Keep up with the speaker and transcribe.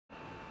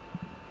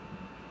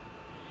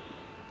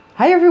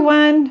Hi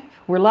everyone,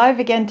 we're live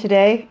again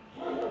today.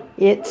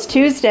 It's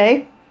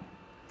Tuesday,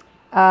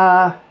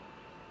 May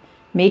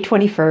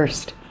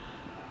 21st.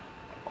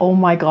 Oh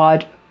my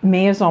God,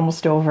 May is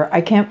almost over.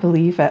 I can't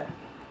believe it.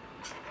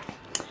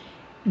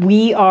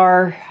 We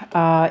are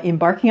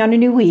embarking on a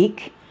new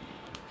week.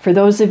 For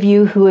those of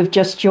you who have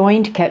just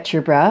joined Catch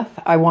Your Breath,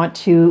 I want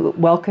to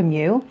welcome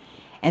you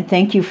and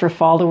thank you for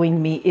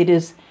following me. It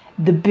is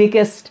the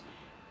biggest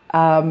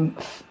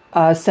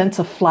sense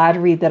of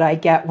flattery that I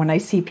get when I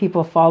see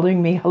people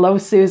following me. Hello,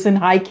 Susan.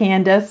 Hi,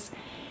 Candace.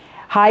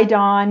 Hi,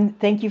 Dawn.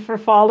 Thank you for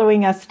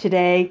following us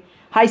today.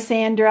 Hi,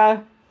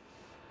 Sandra.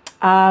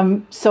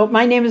 So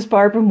my name is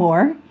Barbara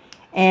Moore,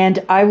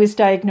 and I was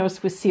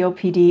diagnosed with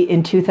COPD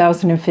in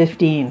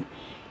 2015.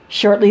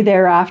 Shortly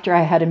thereafter,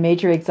 I had a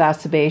major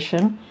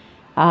exacerbation.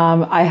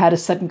 I had a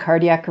sudden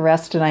cardiac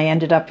arrest, and I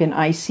ended up in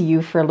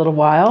ICU for a little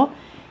while.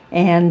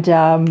 And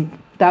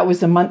that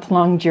was a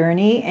month-long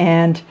journey,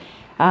 and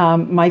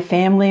my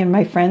family and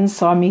my friends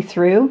saw me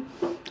through.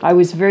 I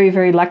was very,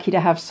 very lucky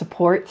to have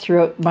support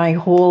throughout my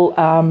whole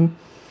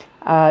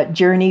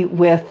journey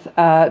with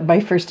my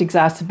first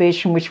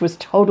exacerbation, which was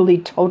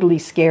totally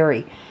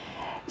scary.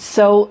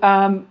 So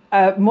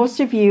most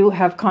of you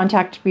have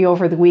contacted me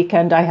over the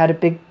weekend. I had a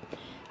big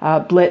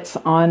blitz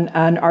on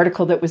an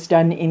article that was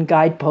done in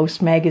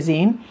Guidepost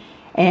magazine,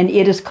 and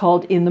it is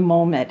called In the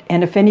Moment.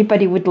 And if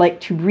anybody would like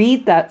to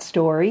read that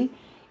story,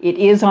 it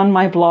is on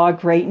my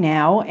blog right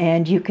now,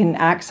 and you can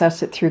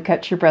access it through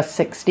Catch Your Breath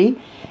 60,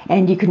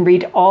 and you can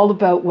read all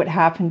about what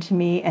happened to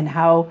me and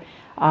how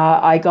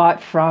I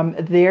got from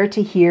there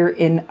to here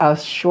in a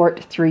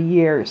short 3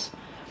 years.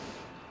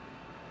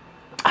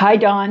 Hi,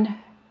 Dawn.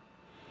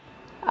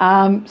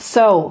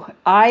 So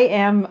I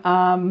am,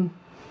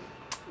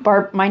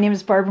 my name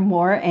is Barbara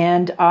Moore,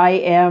 and I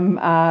am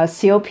a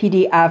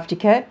COPD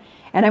advocate,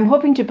 and I'm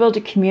hoping to build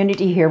a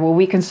community here where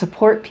we can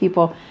support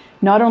people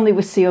not only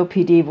with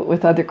COPD, but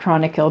with other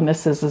chronic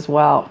illnesses as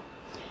well.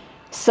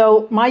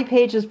 So my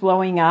page is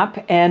blowing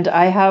up, and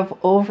I have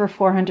over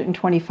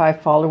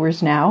 425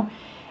 followers now.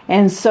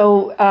 And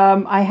so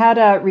I had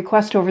a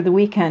request over the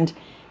weekend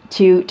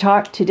to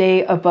talk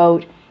today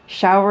about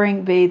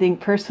showering, bathing,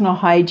 personal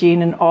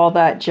hygiene, and all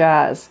that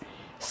jazz.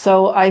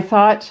 So I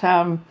thought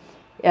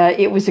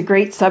it was a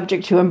great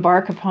subject to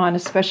embark upon,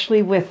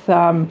 especially with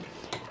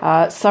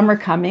summer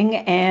coming,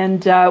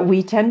 and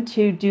we tend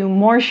to do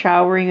more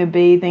showering and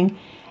bathing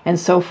and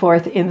so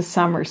forth in the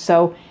summer.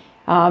 So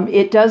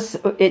it does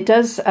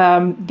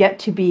get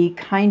to be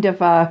kind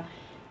of a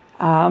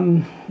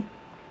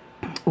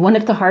one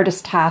of the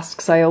hardest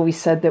tasks, I always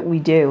said, that we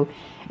do.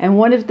 And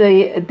one of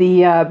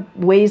the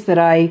ways that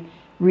I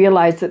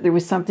realized that there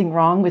was something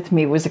wrong with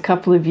me was a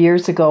couple of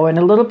years ago, and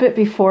a little bit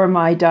before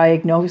my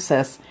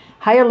diagnosis.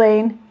 Hi,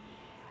 Elaine.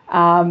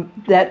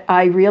 That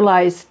I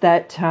realized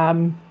that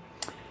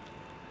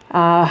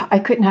I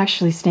couldn't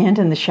actually stand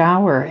in the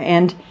shower,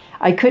 and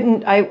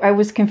I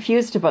was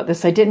confused about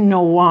this. I didn't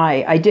know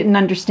why. I didn't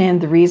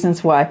understand the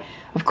reasons why.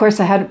 Of course,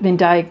 I hadn't been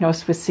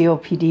diagnosed with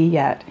COPD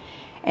yet,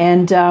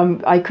 and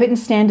I couldn't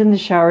stand in the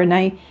shower,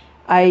 and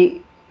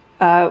I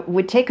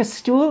would take a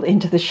stool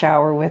into the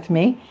shower with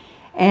me,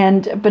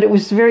 but it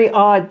was very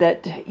odd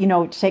that,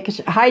 to take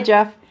hi,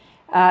 Jeff.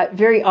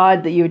 Very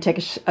odd that you would take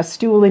a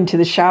stool into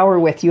the shower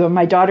with you, and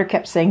my daughter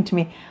kept saying to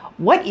me,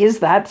 "What is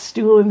that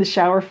stool in the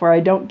shower for? I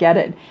don't get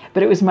it."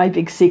 But it was my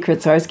big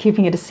secret, so I was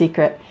keeping it a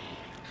secret.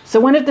 So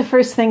one of the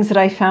first things that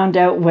I found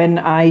out when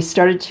I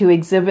started to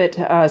exhibit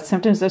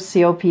symptoms of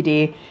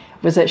COPD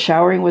was that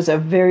showering was a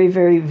very,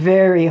 very,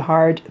 very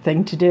hard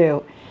thing to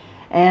do.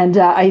 And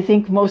I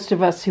think most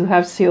of us who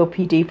have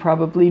COPD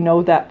probably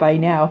know that by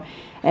now.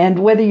 And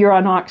whether you're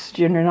on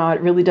oxygen or not,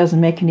 it really doesn't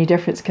make any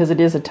difference because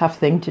it is a tough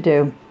thing to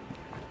do.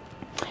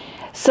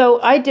 So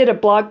I did a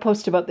blog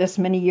post about this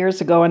many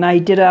years ago, and I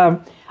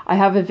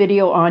have a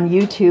video on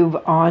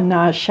YouTube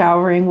on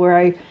showering where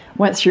I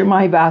went through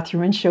my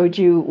bathroom and showed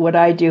you what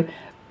I do.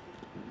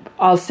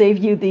 I'll save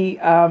you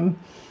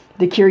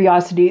the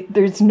curiosity.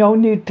 There's no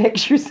nude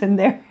pictures in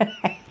there.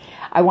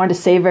 I want to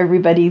save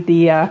everybody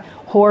the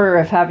horror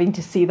of having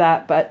to see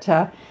that, but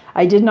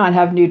I did not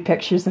have nude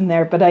pictures in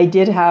there, but I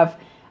did have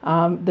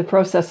the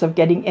process of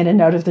getting in and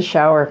out of the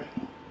shower.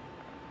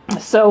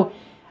 So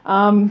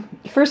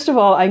first of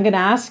all, I'm going to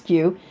ask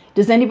you,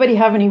 does anybody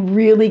have any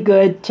really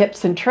good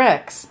tips and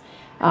tricks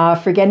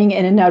for getting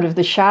in and out of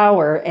the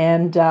shower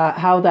and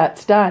how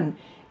that's done?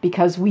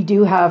 Because we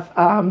do have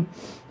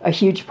a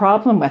huge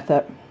problem with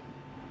it.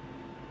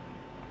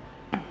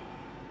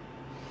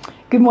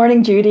 Good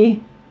morning,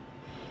 Judy.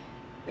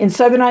 In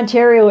Southern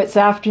Ontario, it's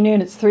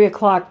afternoon. It's 3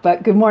 o'clock,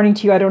 but good morning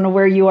to you. I don't know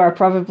where you are,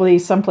 probably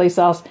someplace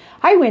else.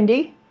 Hi,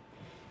 Wendy.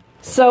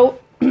 So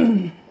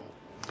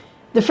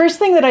the first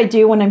thing that I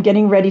do when I'm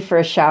getting ready for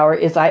a shower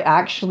is I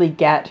actually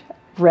get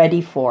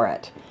ready for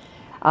it.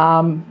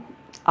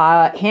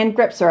 Hand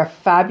grips are a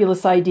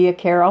fabulous idea,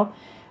 Carol.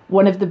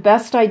 One of the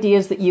best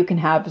ideas that you can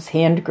have is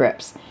hand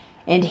grips.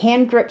 And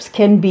hand grips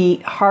can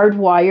be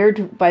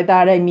hardwired. By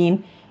that I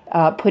mean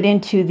put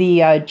into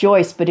the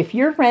joist. But if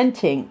you're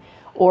renting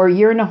or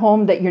you're in a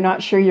home that you're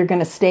not sure you're going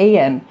to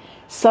stay in,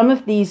 some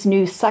of these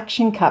new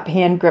suction cup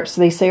hand grips,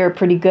 they say, are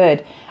pretty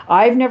good.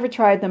 I've never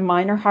tried them.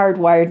 Mine are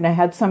hardwired, and I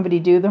had somebody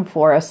do them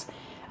for us,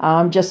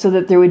 just so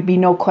that there would be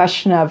no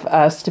question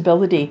of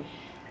stability.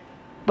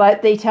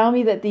 But they tell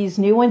me that these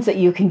new ones that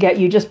you can get,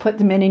 you just put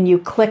them in and you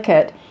click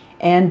it,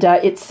 and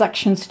it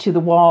suctions to the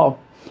wall.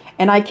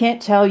 And I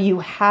can't tell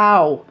you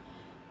how.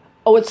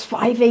 Oh, it's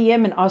 5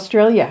 a.m. in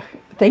Australia.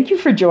 Thank you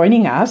for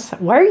joining us.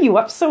 Why are you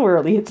up so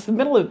early? It's the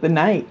middle of the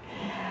night.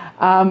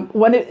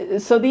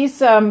 So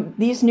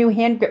these new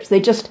hand grips,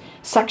 they just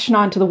suction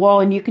onto the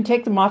wall, and you can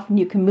take them off and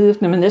you can move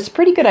them. And it's a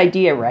pretty good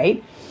idea,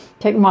 right?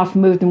 Take them off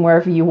and move them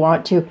wherever you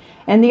want to.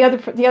 And the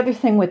other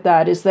thing with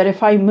that is that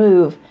if I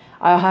move,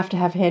 I'll have to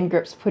have hand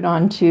grips put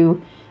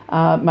onto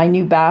my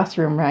new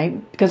bathroom,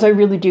 right? Because I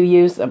really do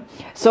use them.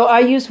 So I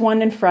use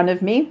one in front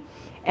of me,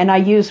 and I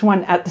use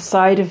one at the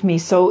side of me.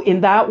 So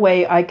in that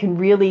way, I can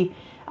really,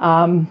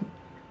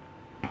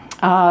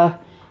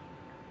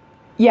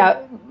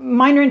 yeah,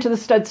 mine are into the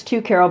studs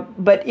too, Carol.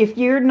 But if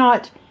you're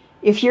not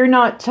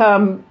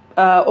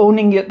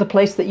owning the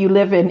place that you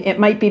live in, it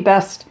might be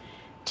best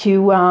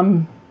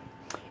to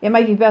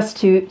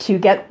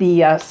get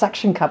the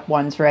suction cup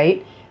ones,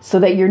 right? So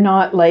that you're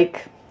not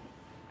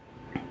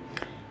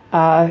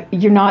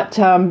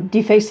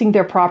defacing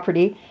their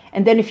property.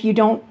 And then if you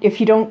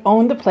don't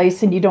own the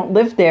place and you don't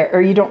live there,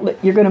 or you're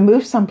going to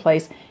move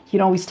someplace, you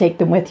can always take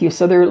them with you.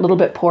 So they're a little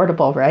bit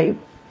portable, right?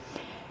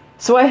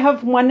 So I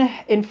have one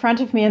in front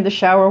of me in the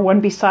shower,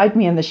 one beside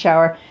me in the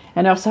shower,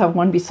 and I also have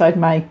one beside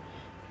my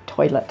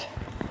toilet.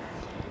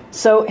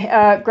 So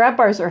grab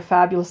bars are a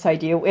fabulous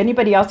idea.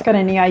 Anybody else got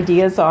any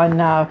ideas on?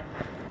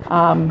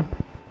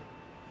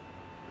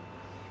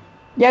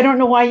 Yeah, I don't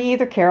know why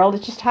either, Carol.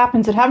 It just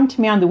happens. It happened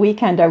to me on the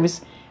weekend. I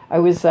was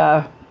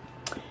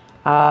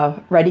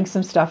writing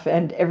some stuff,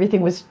 and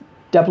everything was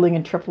doubling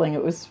and tripling.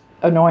 It was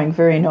annoying,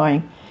 very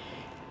annoying.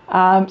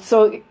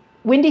 So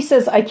Wendy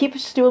says, I keep a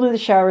stool in the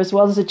shower as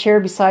well as a chair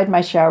beside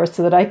my shower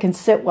so that I can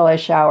sit while I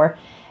shower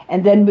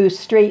and then move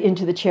straight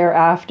into the chair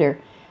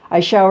after. I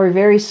shower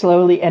very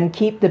slowly and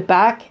keep the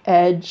back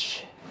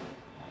edge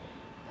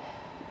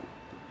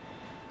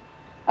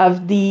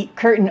of the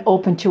curtain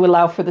open to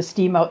allow for the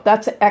steam out.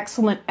 That's an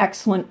excellent,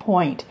 excellent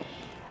point.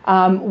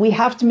 We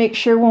have to make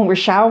sure when we're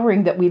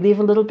showering that we leave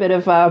a little bit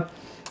of a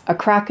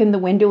crack in the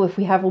window if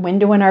we have a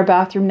window in our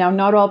bathroom. Now,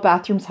 not all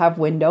bathrooms have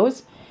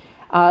windows.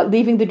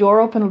 Leaving the door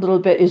open a little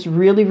bit is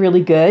really,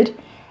 really good.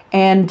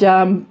 And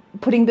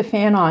putting the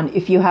fan on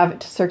if you have it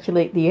to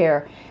circulate the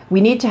air.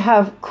 We need to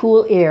have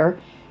cool air.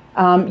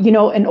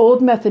 An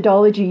old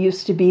methodology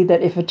used to be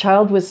that if a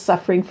child was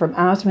suffering from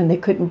asthma and they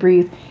couldn't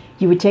breathe,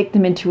 you would take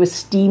them into a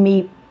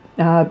steamy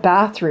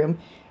bathroom,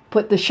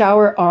 put the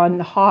shower on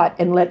hot,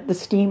 and let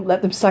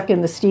them suck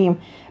in the steam.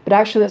 But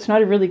actually, that's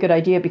not a really good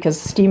idea because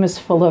steam is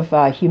full of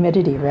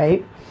humidity,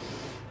 right?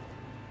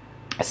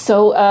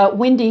 So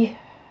Wendy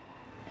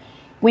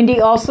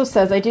also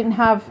says, I didn't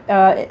have.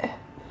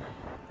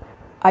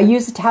 I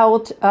use a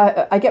towel.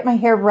 I get my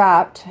hair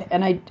wrapped,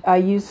 and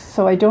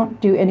so I don't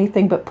do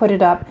anything but put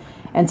it up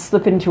and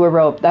slip into a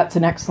rope. That's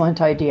an excellent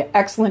idea.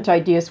 Excellent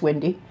ideas,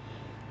 Wendy.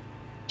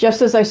 Jeff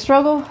says, I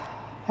struggled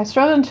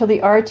until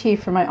the RT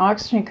for my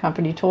oxygen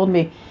company told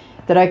me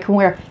that I can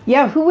wear.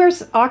 Yeah, who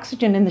wears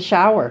oxygen in the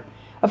shower?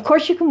 Of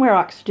course you can wear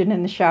oxygen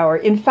in the shower.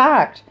 In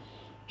fact,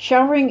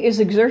 showering is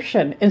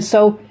exertion. And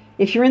so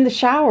if you're in the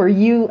shower,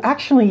 you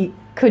actually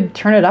could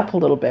turn it up a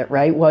little bit,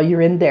 right, while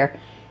you're in there.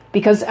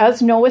 Because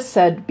as Noah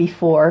said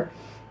before,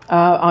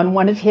 on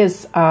one of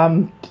his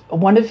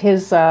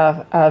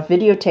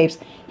videotapes,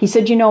 he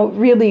said,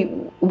 really,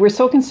 we're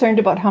so concerned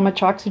about how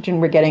much oxygen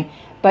we're getting.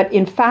 But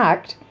in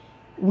fact,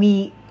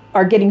 we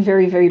are getting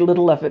very, very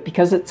little of it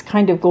because it's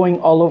kind of going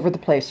all over the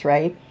place,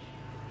 right?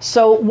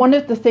 So one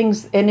of the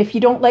things, and if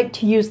you don't like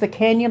to use the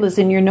cannulas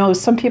in your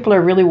nose, some people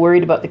are really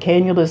worried about the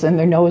cannulas in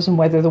their nose and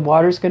whether the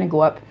water's going to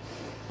go up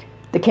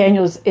the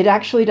cannulas. It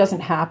actually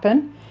doesn't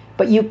happen,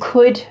 but you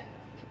could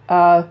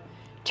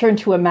turn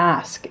to a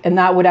mask, and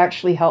that would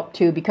actually help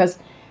too, because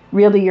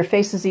really your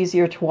face is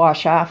easier to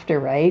wash after,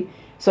 right?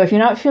 So if you're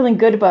not feeling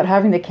good about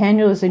having the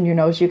cannulas in your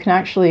nose, you can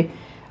actually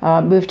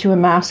move to a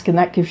mask, and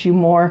that gives you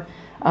more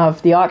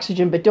of the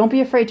oxygen. But don't be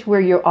afraid to wear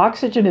your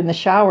oxygen in the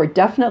shower.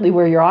 Definitely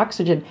wear your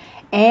oxygen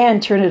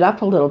and turn it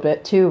up a little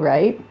bit too,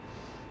 right?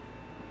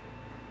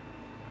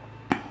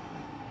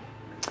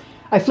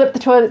 I flipped the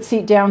toilet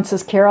seat down,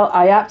 says Carol.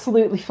 I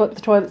absolutely flipped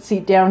the toilet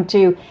seat down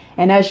too.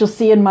 And as you'll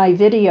see in my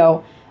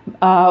video,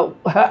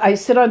 I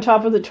sit on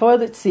top of the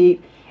toilet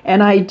seat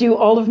and I do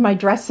all of my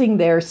dressing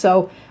there.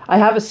 So I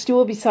have a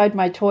stool beside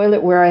my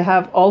toilet where I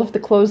have all of the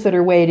clothes that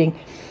are waiting.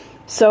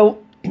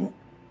 So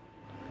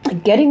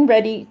getting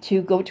ready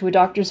to go to a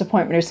doctor's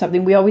appointment or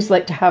something, we always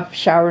like to have a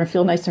shower and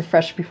feel nice and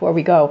fresh before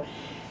we go.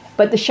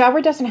 But the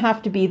shower doesn't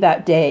have to be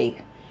that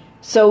day.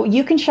 So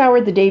you can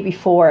shower the day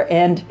before,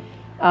 and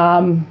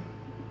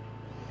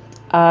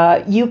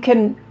you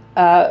can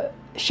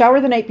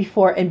shower the night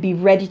before and be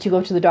ready to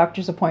go to the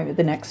doctor's appointment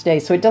the next day.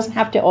 So it doesn't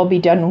have to all be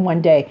done in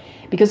one day,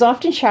 because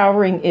often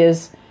showering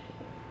is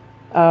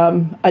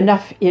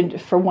enough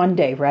for one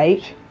day,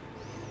 right?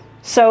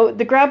 So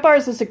the grab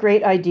bars is a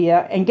great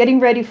idea. And getting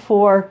ready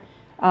for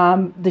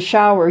the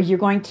shower, you're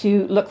going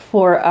to look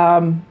for,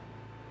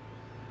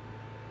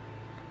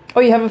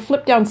 you have a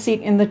flip down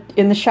seat in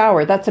the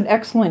shower. That's an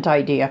excellent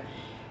idea.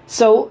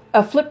 So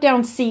a flip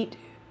down seat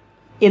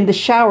in the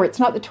shower, it's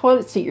not the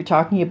toilet seat you're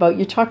talking about.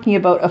 You're talking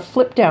about a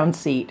flip down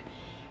seat.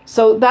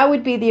 So that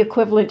would be the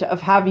equivalent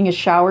of having a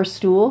shower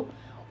stool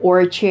or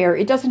a chair.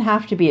 It doesn't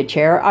have to be a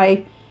chair.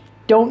 I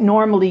don't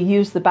normally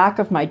use the back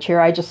of my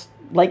chair. I just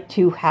like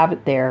to have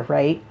it there,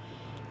 right?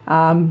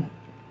 And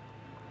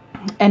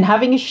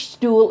having a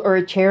stool or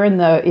a chair in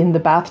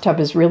the bathtub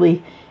is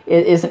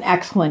an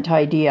excellent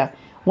idea.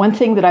 One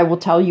thing that I will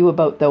tell you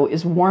about, though,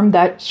 is warm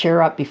that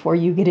chair up before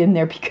you get in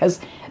there,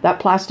 because that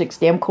plastic's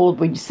damn cold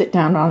when you sit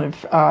down on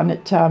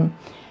it.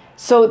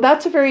 So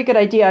that's a very good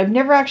idea. I've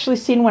never actually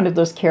seen one of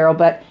those, Carol,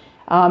 but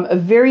a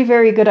very,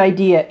 very good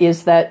idea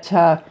is that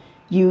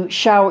you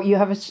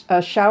have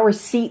a shower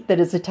seat that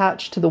is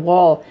attached to the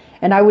wall.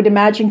 And I would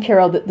imagine,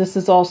 Carol, that this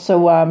is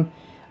also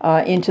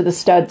into the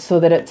stud so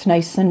that it's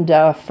nice and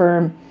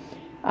firm.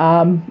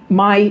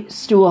 My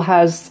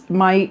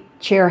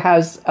chair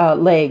has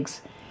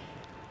legs.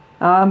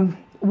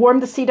 Warm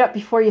the seat up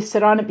before you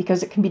sit on it,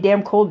 because it can be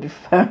damn cold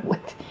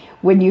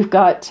when you've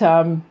got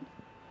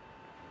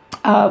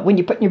when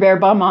you're putting your bare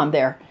bum on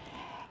there.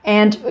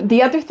 And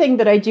the other thing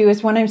that I do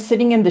is when I'm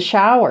sitting in the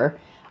shower,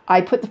 I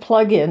put the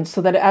plug in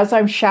so that as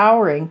I'm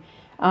showering,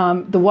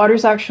 the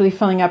water's actually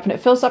filling up, and it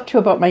fills up to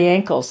about my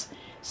ankles.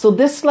 So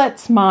this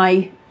lets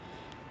my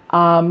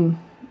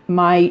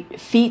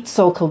feet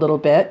soak a little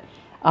bit,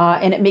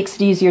 and it makes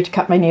it easier to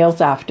cut my nails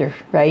after,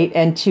 right?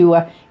 And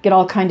to get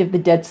all kind of the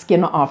dead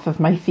skin off of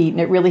my feet,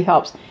 and it really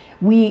helps.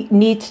 We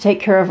need to take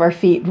care of our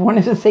feet. One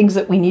of the things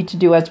that we need to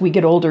do as we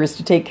get older is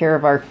to take care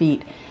of our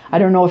feet. I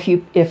don't know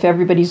if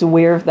everybody's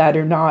aware of that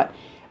or not,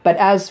 but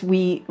as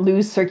we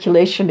lose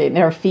circulation in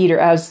our feet, or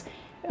as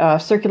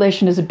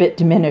circulation is a bit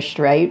diminished,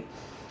 right?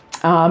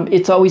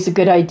 It's always a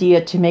good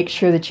idea to make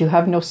sure that you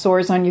have no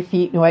sores on your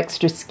feet, no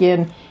extra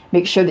skin.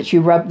 Make sure that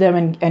you rub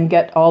them and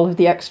get all of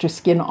the extra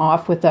skin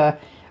off with a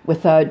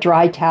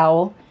dry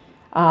towel.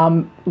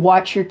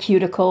 Watch your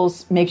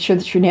cuticles. Make sure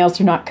that your nails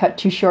are not cut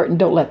too short, and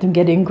don't let them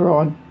get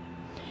ingrown.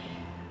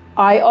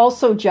 I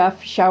also,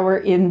 Jeff, shower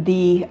in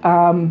the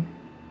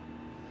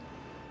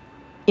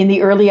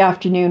early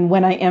afternoon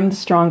when I am the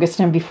strongest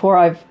and before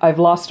I've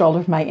lost all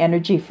of my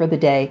energy for the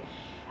day.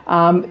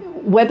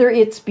 Whether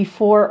it's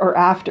before or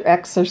after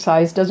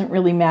exercise doesn't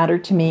really matter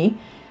to me,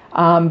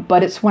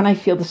 but it's when I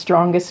feel the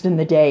strongest in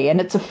the day.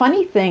 And it's a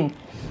funny thing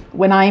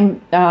when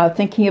I'm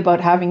thinking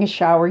about having a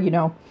shower,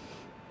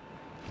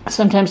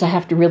 sometimes I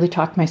have to really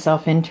talk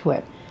myself into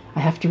it. I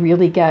have to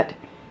really get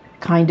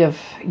kind of,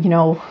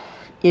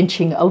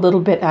 inching a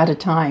little bit at a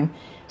time.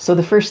 So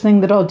the first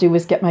thing that I'll do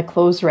is get my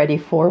clothes ready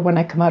for when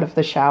I come out of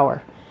the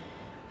shower.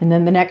 And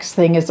then the next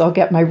thing is I'll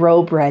get my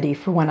robe ready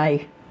for when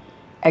I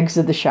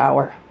exit the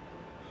shower.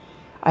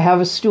 I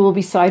have a stool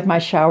beside my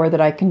shower that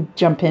I can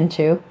jump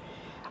into.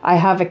 I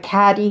have a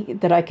caddy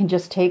that I can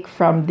just take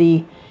from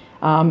the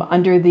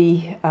under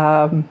the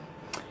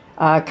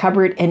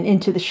cupboard and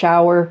into the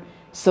shower,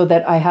 so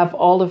that I have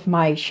all of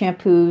my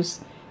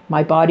shampoos,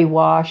 my body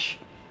wash,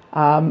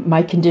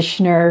 my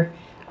conditioner.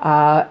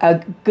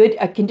 A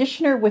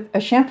conditioner with a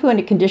shampoo and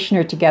a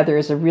conditioner together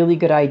is a really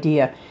good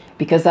idea,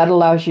 because that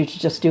allows you to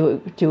just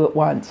do it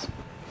once.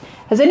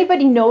 Has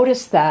anybody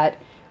noticed that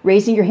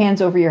raising your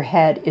hands over your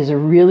head is a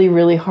really,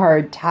 really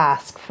hard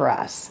task for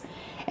us?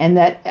 And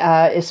that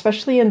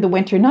especially in the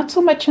winter, not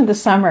so much in the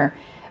summer,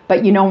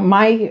 but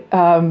my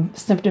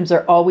symptoms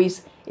are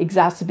always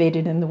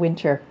exacerbated in the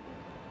winter.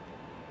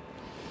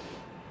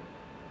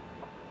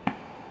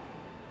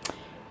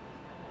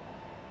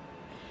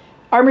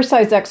 Armor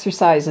size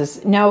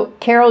exercises. Now,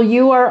 Carol,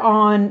 you are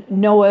on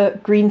Noah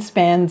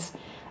Greenspan's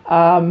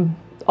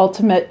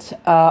ultimate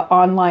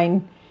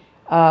online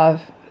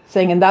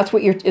thing, and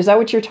is that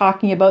what you're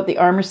talking about? The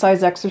armor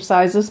size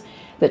exercises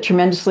that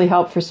tremendously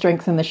help for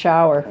strength in the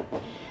shower.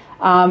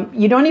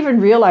 You don't even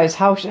realize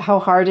how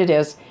hard it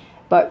is,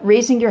 but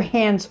raising your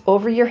hands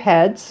over your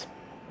heads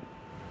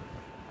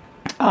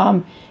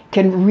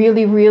can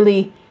really,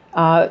 really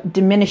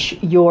diminish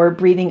your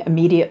breathing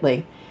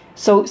immediately.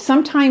 So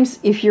sometimes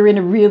if you're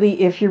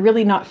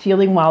really not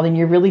feeling well and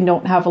you really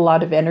don't have a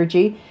lot of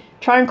energy,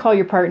 try and call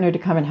your partner to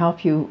come and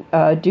help you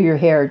do your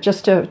hair,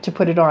 just to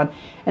put it on.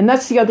 And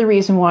that's the other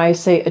reason why I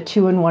say a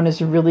 2-in-1 is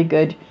a really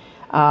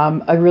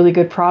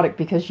good product,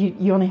 because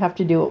you only have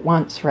to do it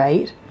once,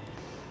 right?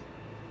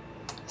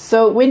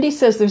 So Wendy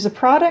says there's a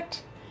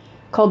product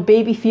called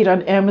Baby Feet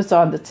on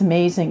Amazon that's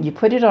amazing. You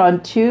put it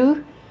on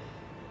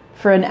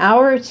for an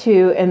hour or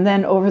two, and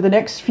then over the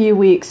next few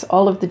weeks,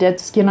 all of the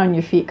dead skin on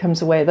your feet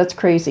comes away. That's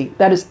crazy.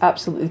 That is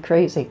absolutely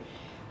crazy.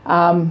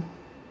 I've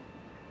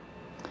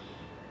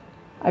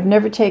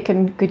never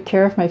taken good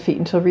care of my feet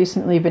until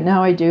recently, but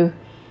now I do.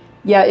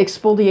 Yeah,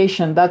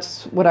 exfoliation.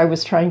 That's what I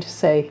was trying to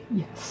say.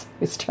 Yes, I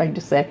was trying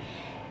to say.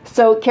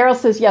 So Carol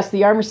says, yes,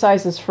 the armor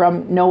size is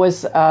from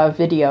Noah's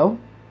video.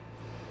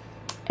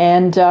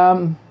 And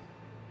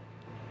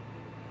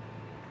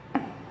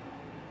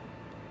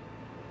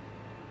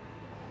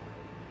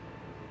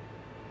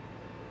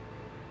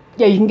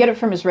yeah, you can get it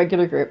from his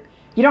regular group.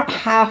 You don't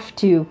have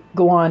to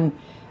go on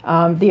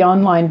the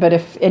online, but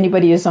if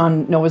anybody is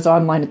on Noah's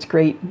online, it's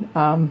great.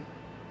 And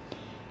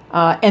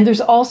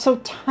there's also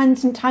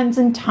tons and tons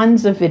and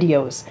tons of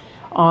videos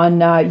on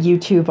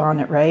YouTube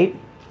on it, right?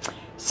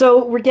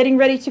 So we're getting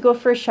ready to go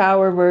for a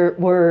shower.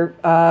 We're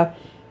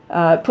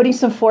putting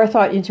some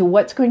forethought into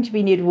what's going to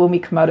be needed when we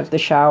come out of the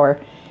shower.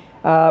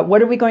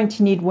 What are we going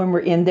to need when we're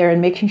in there, and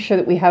making sure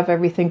that we have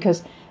everything,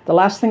 because the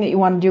last thing that you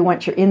want to do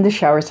once you're in the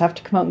shower is have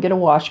to come out and get a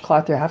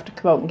washcloth, or have to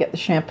come out and get the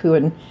shampoo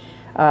and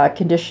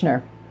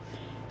conditioner.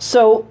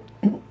 So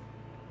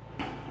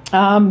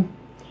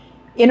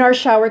in our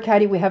shower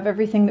caddy, we have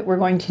everything that we're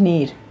going to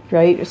need,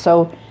 right?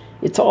 So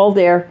it's all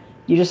there.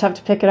 You just have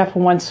to pick it up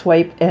in one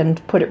swipe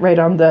and put it right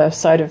on the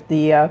side of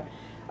the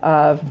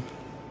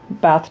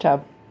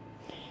bathtub.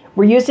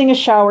 We're using a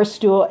shower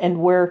stool, and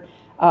we're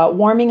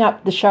warming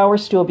up the shower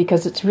stool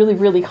because it's really,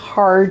 really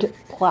hard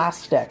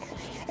plastic.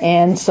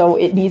 And so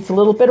it needs a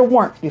little bit of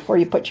warmth before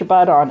you put your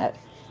butt on it.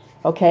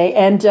 Okay,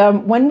 and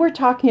when we're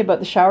talking about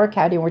the shower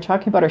caddy, and we're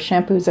talking about our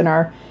shampoos and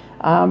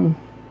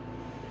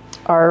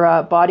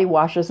our body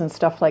washes and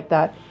stuff like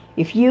that,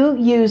 if you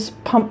use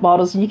pump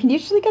bottles, and you can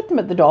usually get them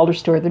at the dollar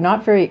store, they're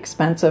not very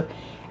expensive,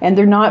 and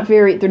they're not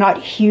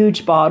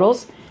huge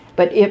bottles,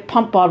 but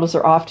pump bottles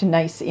are often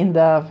nice in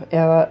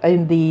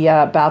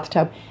the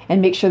bathtub,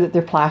 and make sure that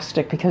they're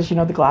plastic, because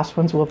the glass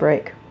ones will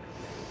break.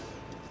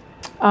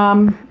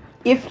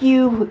 If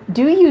you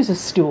do use a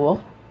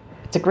stool,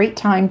 it's a great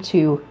time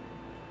to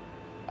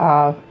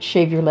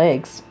shave your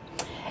legs.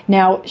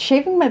 Now,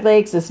 shaving my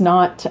legs is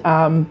not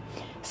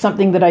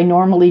something that I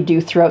normally do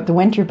throughout the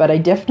winter, but I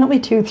definitely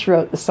do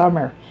throughout the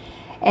summer.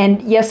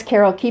 And yes,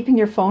 Carol, keeping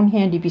your phone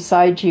handy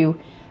beside you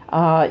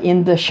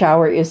in the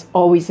shower is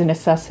always a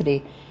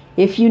necessity.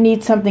 If you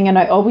need something, and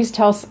I always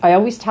tell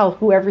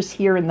whoever's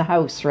here in the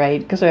house, right?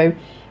 Because I'm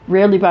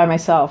rarely by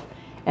myself.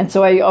 And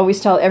so I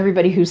always tell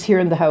everybody who's here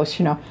in the house,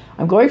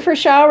 I'm going for a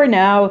shower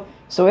now,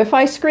 so if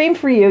I scream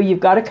for you, you've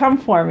got to come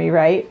for me,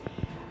 right?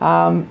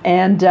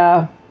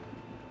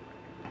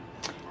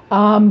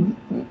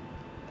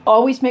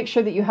 Always make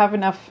sure that you have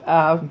enough,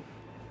 that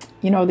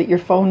your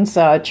phone's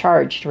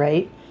charged,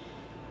 right?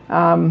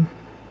 So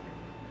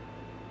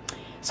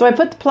I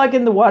put the plug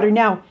in the water.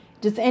 Now,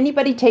 does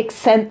anybody take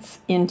scents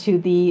into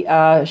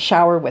the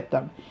shower with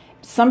them?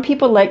 Some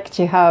people like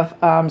to have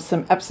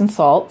some Epsom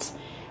salts.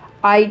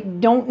 I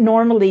don't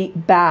normally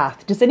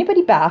bath. Does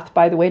anybody bath,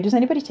 by the way? Does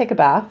anybody take a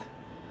bath?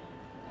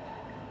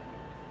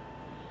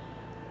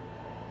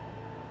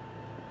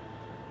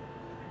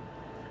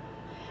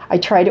 I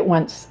tried it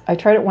once.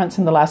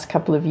 In the last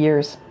couple of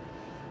years.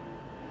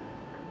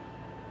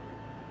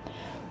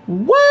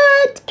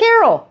 What,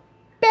 Carol?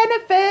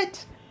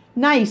 Benefit.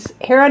 Nice.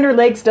 Hair on her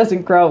legs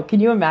doesn't grow. Can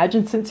you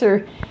imagine? Since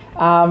her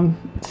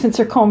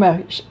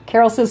coma,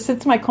 Carol says,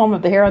 since my coma,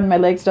 the hair on my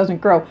legs doesn't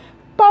grow.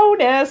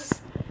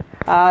 Bonus.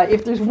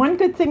 If there's one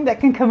good thing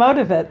that can come out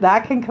of it,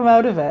 that can come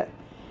out of it.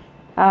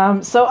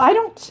 So I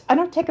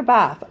don't take a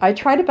bath. I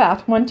tried a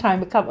bath one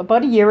time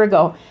about a year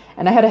ago,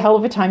 and I had a hell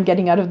of a time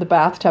getting out of the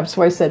bathtub.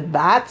 So I said,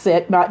 that's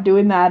it, not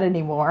doing that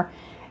anymore.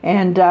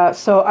 And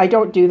so I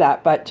don't do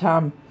that. But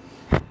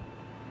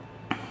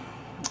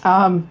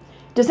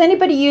does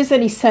anybody use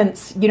any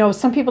scents?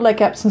 Some people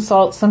like Epsom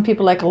salt, some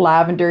people like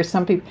lavender,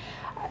 some people.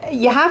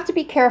 You have to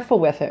be careful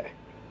with it.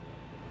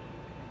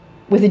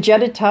 With a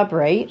jetted tub,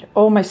 right?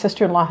 Oh, my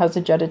sister-in-law has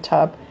a jetted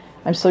tub.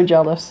 I'm so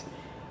jealous.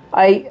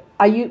 We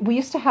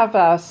used to have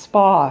a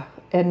spa,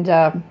 and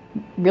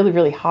really,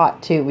 really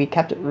hot too. We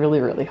kept it really,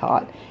 really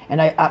hot, and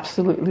I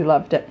absolutely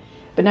loved it.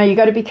 But now you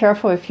got to be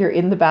careful if you're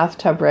in the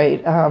bathtub, right?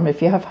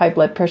 If you have high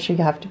blood pressure,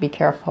 you have to be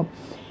careful.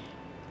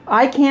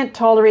 I can't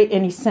tolerate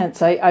any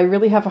scents. I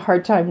really have a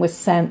hard time with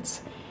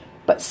scents.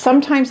 But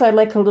sometimes I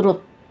like a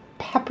little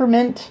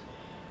peppermint,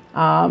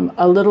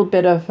 a little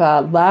bit of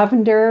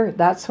lavender,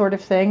 that sort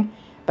of thing.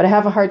 But I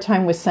have a hard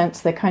time with scents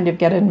that kind of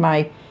get in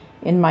my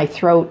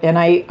throat. And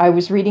I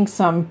was reading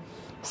some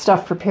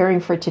stuff preparing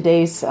for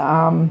today's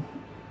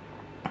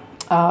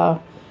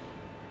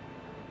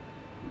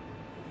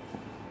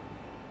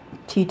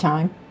tea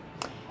time,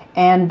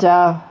 and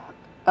a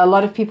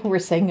lot of people were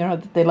saying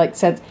that they like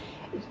scents.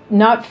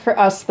 Not for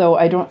us though.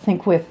 I don't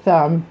think with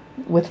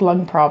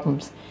lung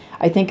problems.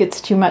 I think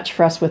it's too much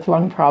for us with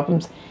lung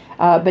problems.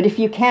 But if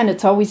you can,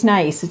 it's always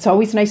nice. It's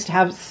always nice to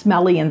have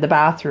smelly in the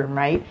bathroom,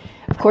 right?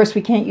 Of course,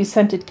 we can't use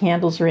scented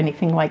candles or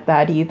anything like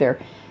that either.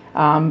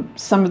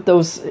 Some of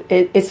those,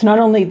 it's not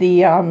only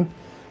the,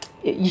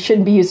 you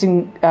shouldn't be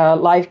using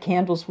live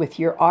candles with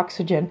your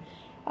oxygen,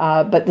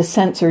 but the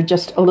scents are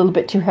just a little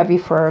bit too heavy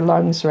for our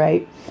lungs,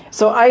 right?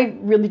 So I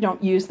really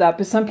don't use that,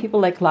 but some people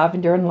like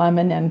lavender and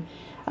lemon, and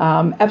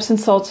Epsom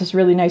salts is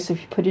really nice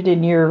if you put it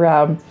in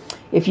your,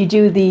 if you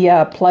do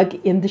the plug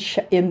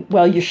in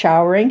while you're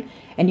showering,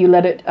 and you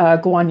let it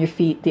go on your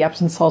feet. The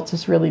Epsom salts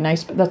is really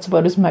nice, but that's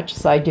about as much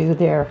as I do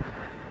there.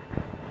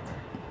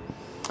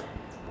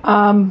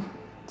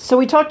 So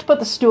we talked about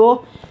the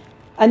stool.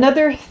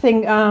 Another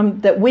thing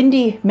that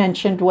Wendy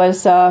mentioned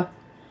was oh,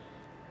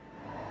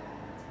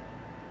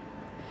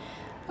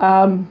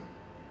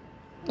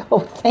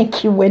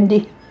 thank you,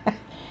 Wendy.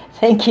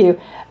 Thank you.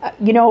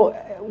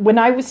 When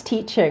I was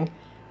teaching,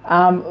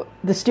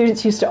 the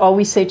students used to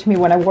always say to me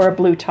when I wore a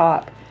blue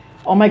top,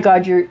 "Oh my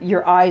God,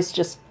 your eyes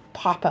just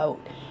pop out."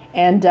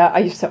 And I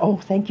used to say, "Oh,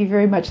 thank you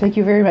very much. Thank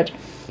you very much."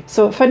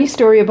 So a funny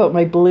story about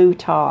my blue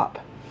top.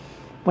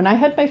 When I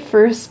had my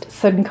first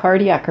sudden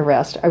cardiac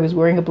arrest, I was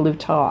wearing a blue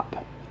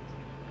top.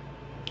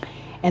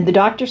 And the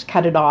doctors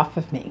cut it off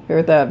of me,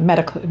 or the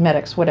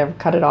medics, whatever,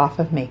 cut it off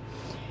of me.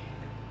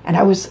 And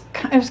I was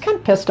kind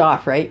of pissed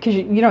off, right? Because,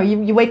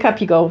 you wake up,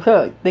 you go,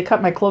 huh, they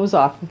cut my clothes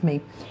off of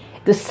me.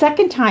 The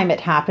second time it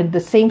happened, the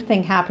same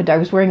thing happened. I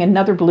was wearing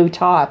another blue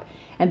top,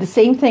 and the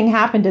same thing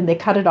happened, and they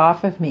cut it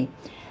off of me.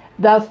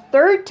 The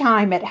third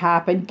time it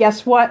happened,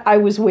 guess what I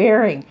was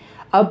wearing?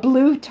 A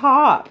blue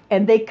top,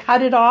 and they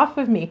cut it off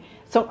of me.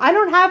 So I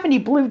don't have any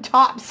blue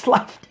tops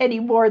left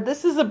anymore.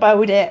 This is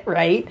about it,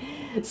 right?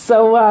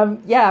 So,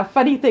 yeah,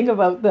 funny thing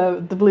about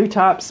the blue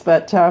tops,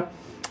 but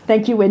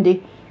thank you,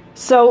 Wendy.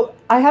 So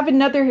I have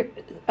another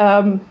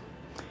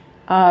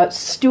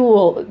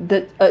stool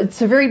that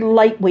it's a very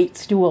lightweight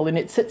stool, and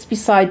it sits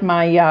beside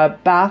my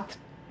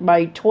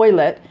my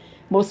toilet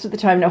most of the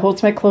time. And it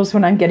holds my clothes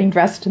when I'm getting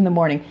dressed in the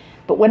morning.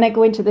 But when I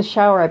go into the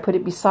shower, I put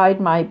it beside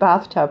my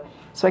bathtub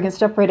so I can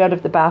step right out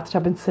of the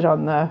bathtub and sit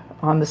on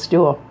the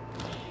stool.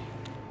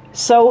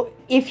 So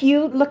if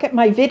you look at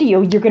my video,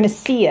 you're going to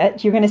see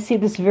it. You're going to see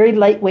this very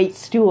lightweight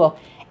stool.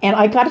 And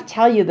I got to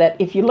tell you that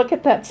if you look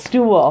at that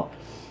stool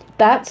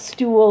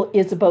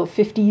is about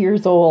 50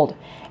 years old.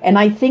 And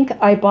I think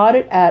I bought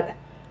it at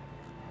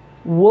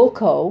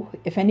Woolco,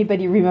 if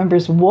anybody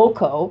remembers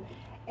Woolco.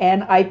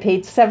 And I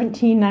paid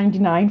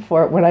 $17.99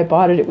 for it when I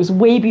bought it. It was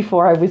way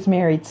before I was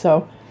married.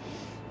 So,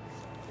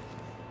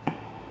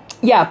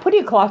 yeah,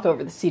 putting a cloth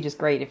over the seat is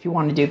great if you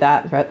want to do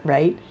that,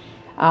 right?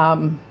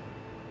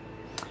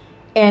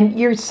 And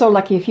you're so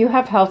lucky if you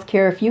have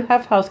healthcare. If you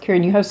have healthcare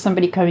and you have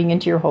somebody coming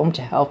into your home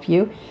to help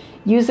you,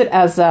 use it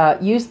as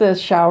use the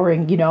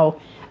showering,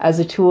 as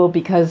a tool,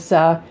 because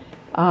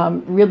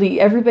really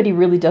everybody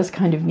really does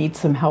kind of need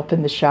some help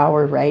in the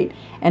shower, right?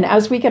 And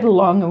as we get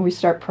along and we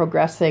start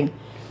progressing,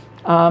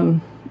 oh,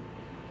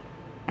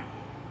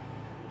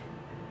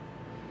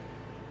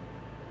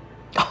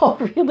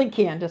 really,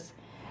 Candace?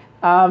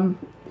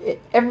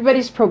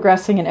 Everybody's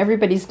progressing and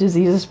everybody's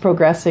disease is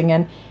progressing,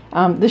 and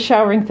the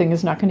showering thing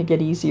is not going to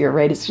get easier,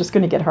 right? It's just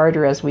going to get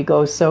harder as we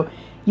go. So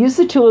use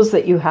the tools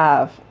that you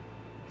have.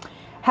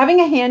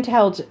 Having a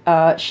handheld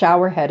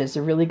shower head is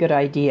a really good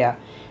idea.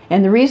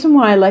 And the reason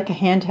why I like a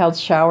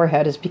handheld shower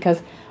head is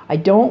because I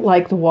don't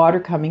like the water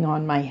coming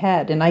on my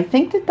head. And I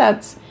think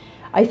that's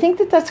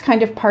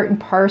kind of part and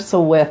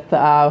parcel with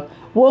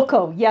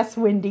Woolco. Yes,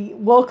 Wendy,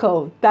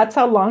 Woolco. That's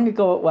how long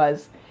ago it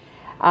was.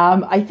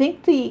 I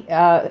think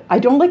I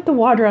don't like the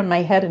water on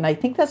my head, and I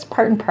think that's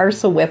part and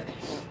parcel with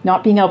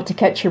not being able to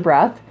catch your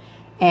breath.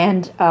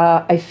 And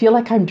I feel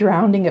like I'm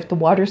drowning if the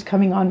water's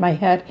coming on my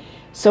head.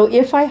 So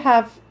if I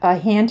have a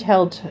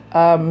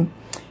handheld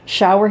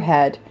shower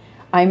head,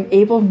 I'm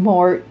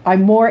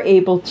more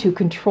able to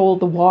control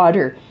the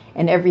water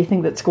and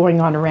everything that's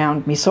going on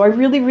around me. So I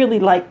really, really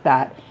like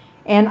that.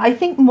 And I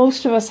think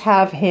most of us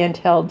have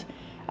handheld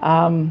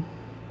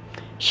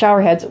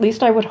shower heads. At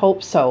least I would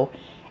hope so.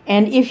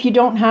 And if you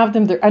don't have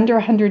them, they're under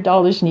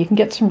 $100, and you can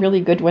get some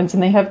really good ones.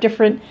 And they have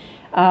different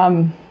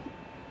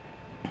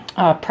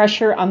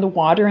pressure on the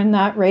water and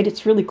that, right?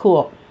 It's really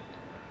cool.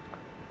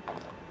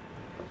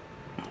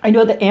 I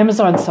know that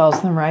Amazon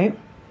sells them, right?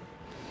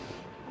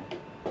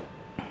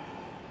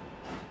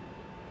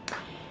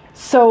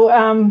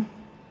 So,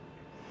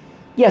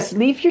 yes,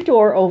 leave your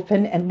door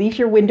open and leave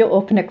your window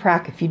open a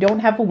crack. If you don't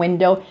have a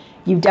window,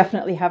 you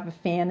definitely have a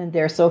fan in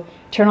there. So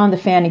turn on the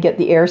fan and get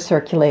the air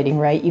circulating,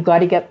 right? You got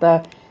to get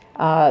the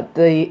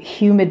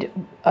humid,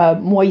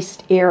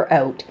 moist air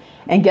out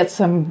and get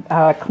some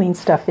clean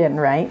stuff in,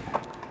 right?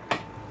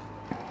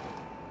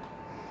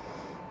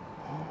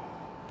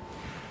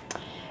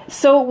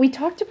 So we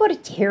talked about a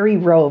terry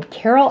robe.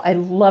 Carol, I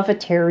love a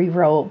terry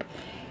robe.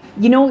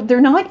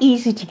 They're not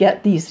easy to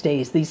get these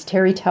days, these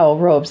terry towel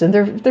robes, and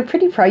they're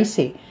pretty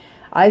pricey,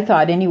 I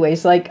thought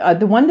anyways. Like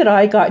the one that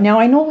I got, now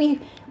I know we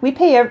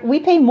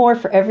pay more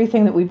for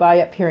everything that we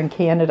buy up here in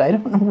Canada. I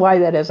don't know why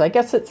that is. I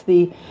guess it's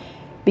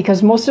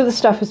because most of the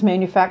stuff is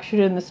manufactured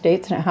in the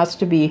States, and it has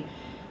to be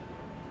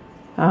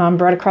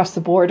brought across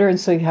the border, and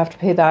so you have to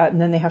pay that,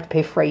 and then they have to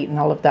pay freight and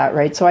all of that,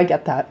 right? So I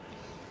get that.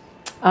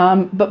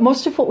 But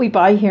most of what we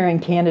buy here in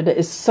Canada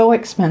is so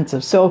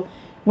expensive. So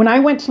when I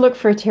went to look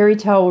for a terry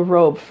towel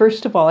robe,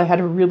 first of all, I had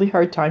a really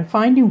hard time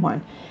finding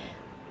one.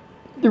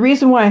 The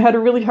reason why I had a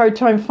really hard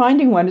time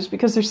finding one is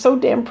because they're so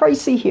damn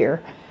pricey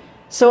here.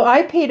 So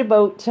I paid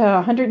about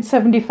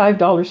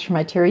 $175 for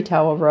my terry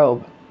towel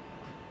robe.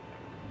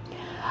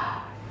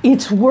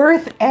 It's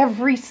worth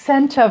every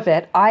cent of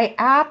it. I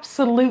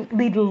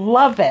absolutely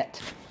love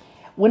it.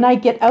 When I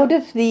get out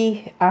of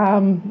the,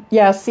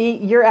 see,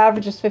 your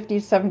average is 50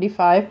 to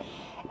 75.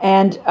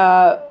 And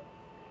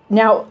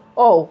now,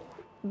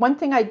 one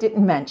thing I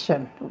didn't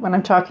mention when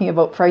I'm talking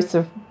about price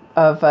of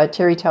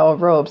terry towel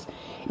robes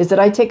is that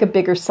I take a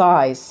bigger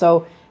size.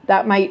 So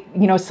that might,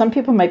 some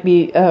people might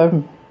be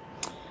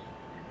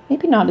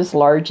maybe not as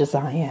large as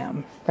I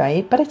am,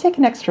 right? But I take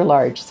an extra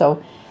large.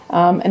 So,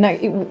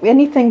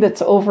 anything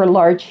that's over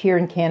large here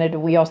in Canada,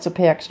 we also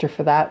pay extra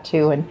for that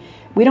too. And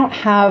we don't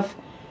have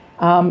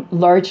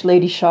large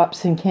lady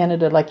shops in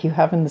Canada like you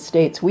have in the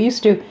States. We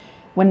used to,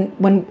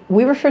 when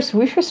we first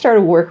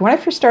started working, when I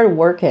first started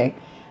working,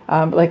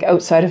 like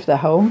outside of the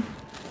home,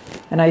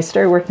 and I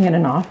started working in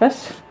an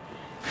office,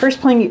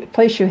 first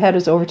place you head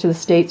is over to the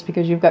States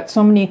because you've got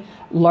so many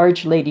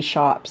large lady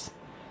shops.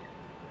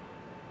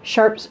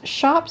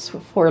 Shops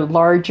for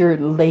larger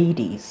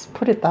ladies,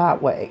 put it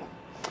that way.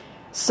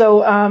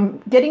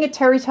 So getting a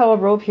terry towel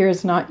robe here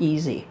is not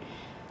easy.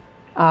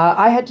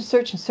 I had to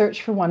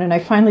search for one, and I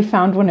finally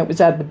found one. It was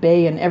at the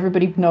Bay, and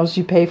everybody knows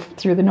you pay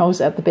through the nose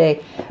at the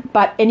Bay.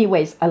 But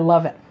anyways, I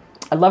love it.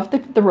 I love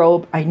the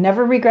robe. I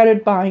never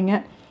regretted buying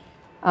it.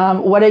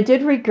 What I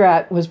did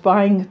regret was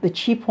buying the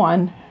cheap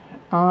one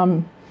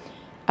in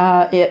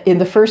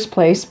the first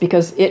place,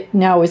 because it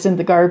now is in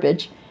the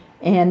garbage.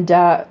 And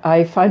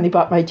I finally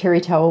bought my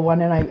terry towel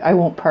one, and I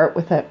won't part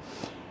with it.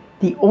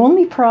 The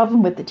only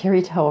problem with the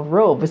terry towel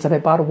robe was that I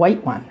bought a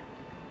white one.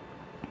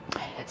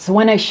 So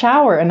when I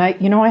shower, and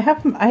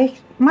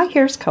my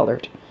hair's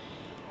colored.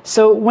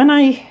 So when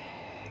I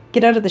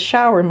get out of the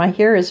shower, my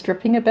hair is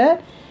dripping a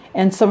bit,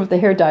 and some of the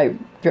hair dye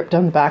dripped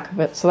down the back of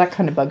it. So that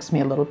kind of bugs me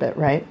a little bit,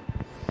 right?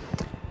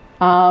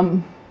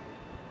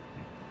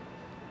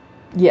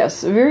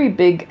 Yes, very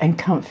big and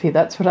comfy.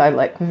 That's what I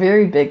like.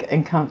 Very big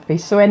and comfy.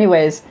 So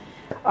anyways,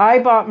 I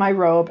bought my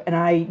robe and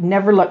I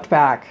never looked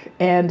back.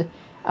 And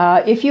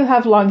if you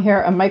have long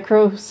hair, a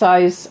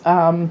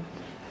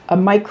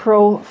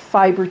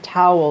microfiber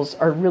towels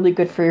are really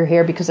good for your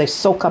hair because they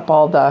soak up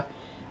all the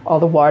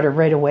water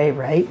right away,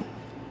 right?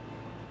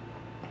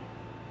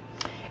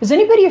 Is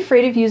anybody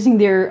afraid of using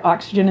their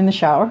oxygen in the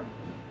shower?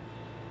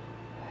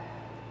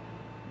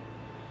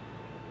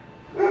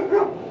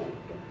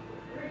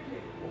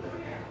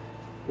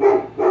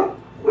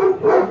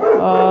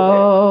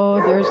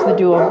 Oh, there's the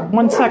duo.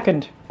 1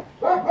 second.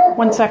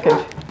 1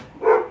 second.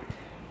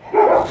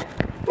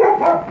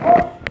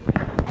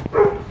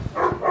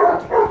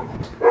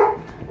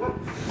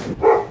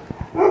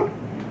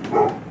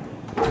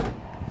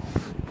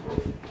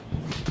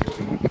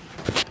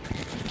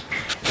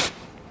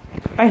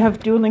 I have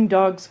dueling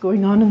dogs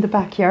going on in the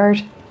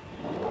backyard.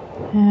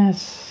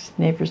 Yes,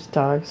 neighbors'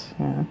 dogs.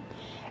 Yeah.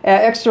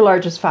 Extra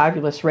large is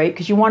fabulous, right?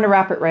 Because you want to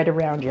wrap it right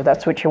around you.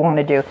 That's what you want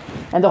to do.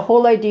 And the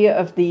whole idea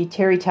of the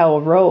terry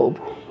towel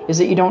robe is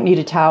that you don't need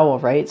a towel,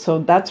 right? So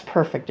that's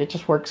perfect. It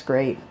just works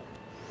great.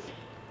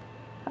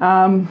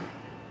 So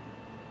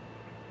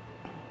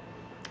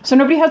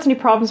nobody has any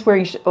problems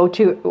wearing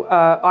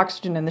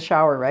oxygen in the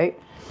shower, right?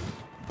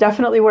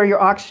 Definitely wear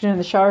your oxygen in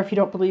the shower. If you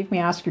don't believe me,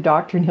 ask your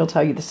doctor and he'll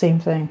tell you the same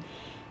thing.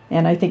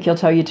 And I think he'll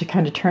tell you to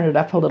kind of turn it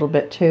up a little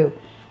bit too.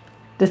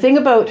 The thing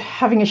about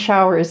having a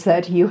shower is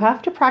that you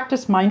have to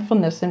practice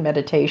mindfulness and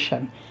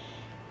meditation.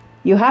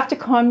 You have to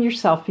calm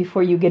yourself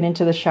before you get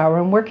into the shower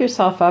and work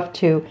yourself up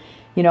to,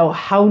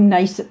 how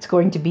nice it's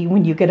going to be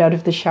when you get out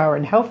of the shower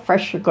and how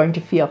fresh you're going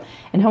to feel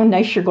and how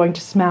nice you're going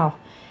to smell.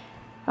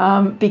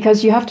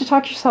 Because you have to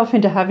talk yourself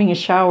into having a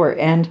shower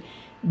and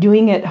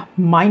doing it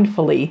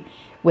mindfully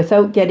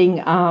without getting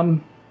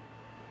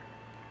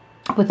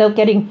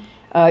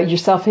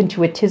yourself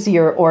into a tizzy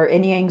or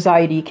any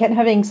anxiety. You can't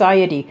have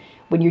anxiety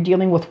when you're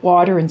dealing with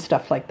water and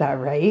stuff like that,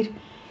 right?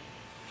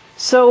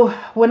 So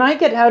when I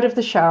get out of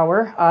the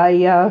shower,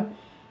 I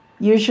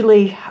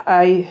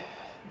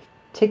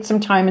take some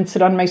time and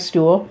sit on my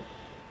stool.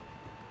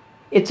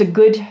 It's a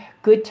good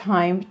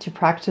time to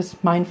practice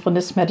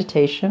mindfulness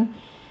meditation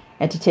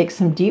and to take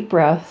some deep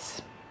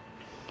breaths,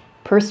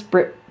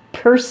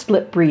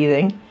 purse-lip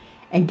breathing,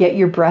 and get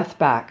your breath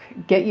back.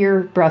 Get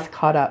your breath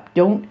caught up.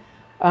 Don't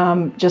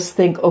just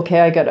think,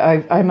 okay,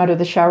 I'm out of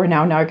the shower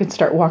now I can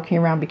start walking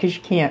around, because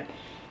you can't.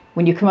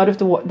 When you come out of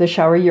the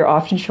shower, you're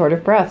often short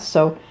of breath.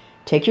 So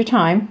take your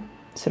time,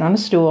 sit on a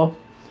stool,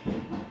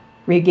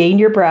 regain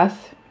your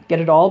breath, get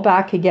it all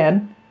back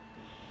again.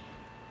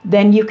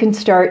 Then you can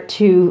start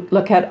to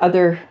look at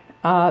other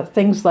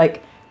things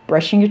like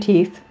brushing your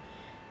teeth,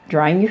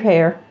 drying your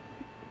hair,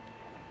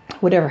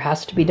 whatever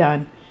has to be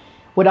done.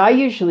 What I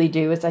usually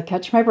do is I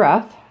catch my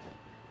breath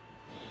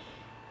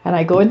and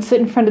I go and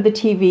sit in front of the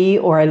TV,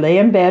 or I lay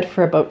in bed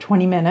for about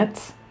 20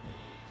 minutes.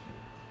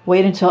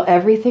 Wait until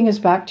everything is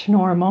back to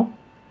normal.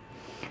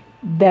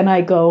 Then I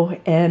go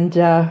and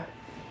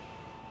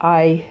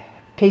I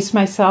pace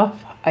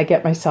myself. I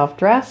get myself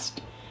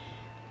dressed.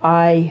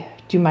 I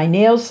do my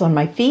nails on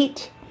my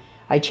feet.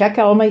 I check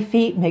all my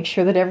feet, make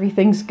sure that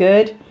everything's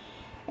good.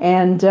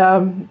 And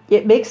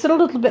it makes it a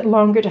little bit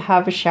longer to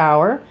have a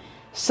shower.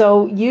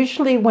 So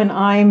usually when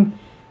I'm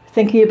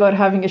thinking about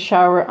having a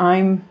shower,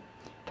 I'm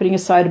putting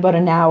aside about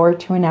an hour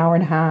to an hour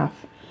and a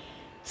half.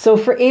 So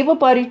for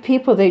able-bodied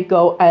people, they'd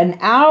go an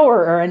hour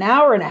or an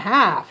hour and a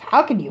half.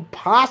 How can you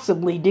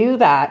possibly do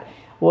that?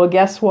 Well,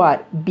 guess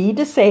what? Be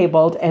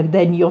disabled and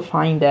then you'll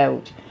find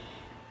out.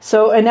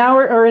 So an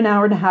hour or an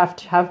hour and a half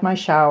to have my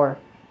shower.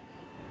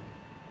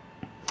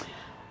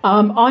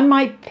 On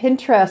my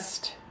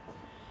Pinterest,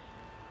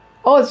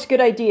 oh, it's a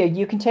good idea.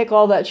 You can take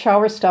all that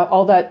shower stuff,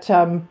 all that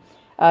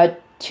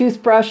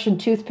toothbrush and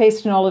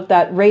toothpaste and all of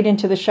that right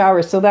into the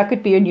shower. So that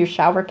could be in your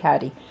shower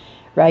caddy,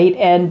 right?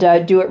 And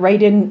do it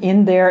right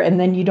in there, and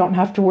then you don't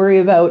have to worry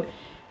about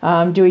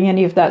doing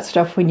any of that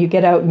stuff when you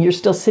get out and you're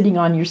still sitting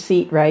on your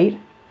seat, right?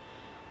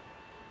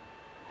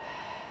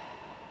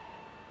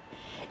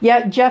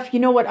 Yeah, Jeff,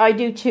 you know what I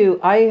do too?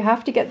 I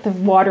have to get the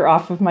water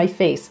off of my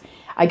face.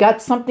 I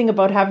got something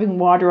about having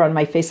water on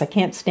my face. I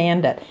can't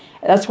stand it.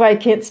 That's why I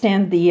can't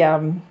stand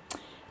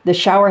the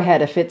shower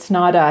head if it's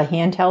not a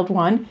handheld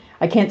one.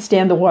 I can't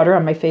stand the water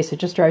on my face. It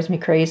just drives me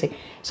crazy.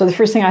 So the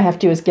first thing I have to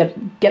do is get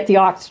the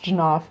oxygen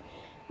off,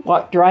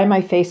 dry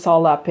my face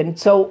all up. And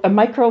so a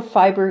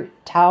microfiber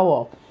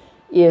towel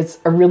is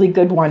a really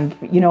good one,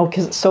 you know,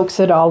 because it soaks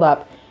it all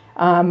up.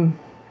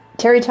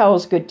 Terry towel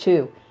is good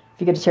too.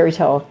 You get a terry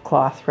towel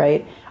cloth,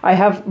 right? I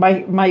have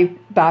my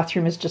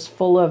bathroom is just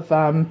full of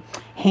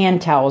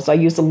hand towels. I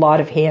use a lot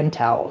of hand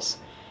towels.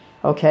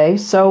 Okay,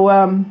 so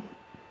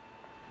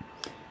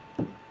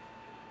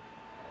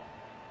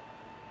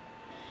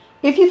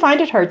if you find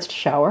it hard to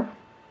shower,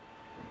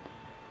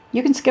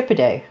 you can skip a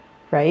day,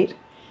 right?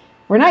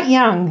 We're not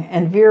young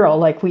and virile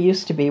like we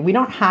used to be. We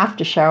don't have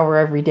to shower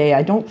every day,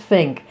 I don't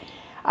think.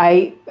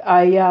 I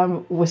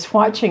was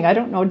watching, I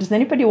don't know, does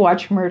anybody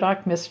watch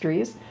Murdoch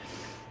Mysteries?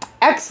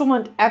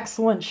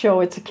 Excellent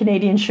show. It's a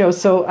Canadian show,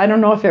 so I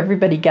don't know if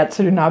everybody gets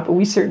it or not, but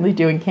we certainly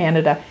do in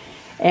Canada.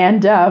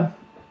 And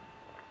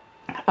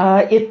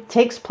it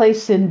takes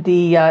place in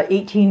the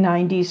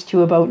 1890s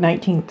to about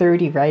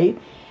 1930, right?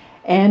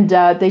 And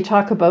they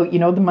talk about, you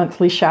know, the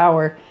monthly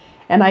shower.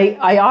 And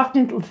I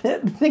often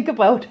think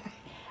about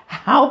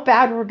how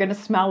bad we're going to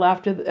smell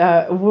after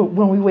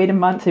when we wait a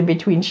month in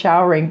between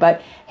showering.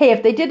 But hey,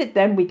 if they did it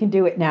then, we can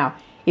do it now.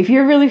 If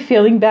you're really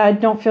feeling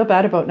bad, don't feel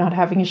bad about not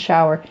having a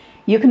shower.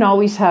 You can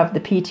always have the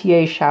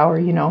PTA shower,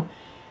 you know,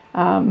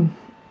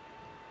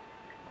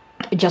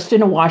 just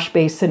in a wash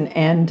basin.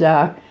 And,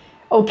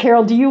 oh,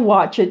 Carol, do you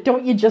watch it?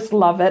 Don't you just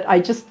love it? I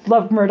just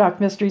love Murdoch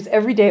Mysteries.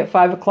 Every day at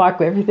 5 o'clock,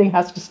 everything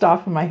has to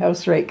stop in my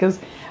house, right? Because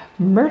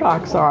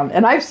Murdoch's on.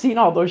 And I've seen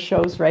all those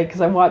shows, right?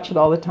 Because I watch it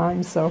all the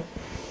time. So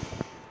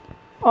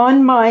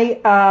on my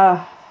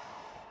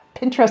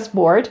Pinterest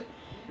board,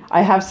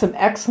 I have some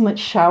excellent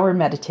shower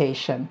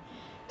meditation.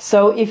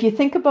 So if you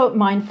think about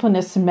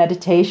mindfulness and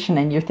meditation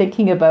and you're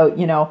thinking about,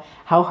 you know,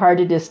 how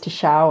hard it is to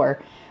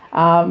shower,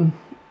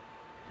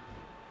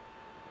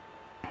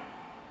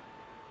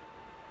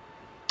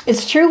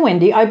 it's true,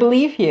 Wendy. I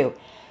believe you.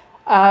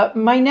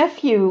 My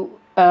nephew,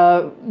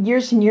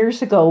 years and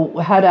years ago,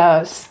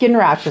 had skin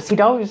rashes.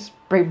 He'd always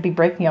be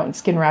breaking out in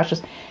skin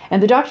rashes.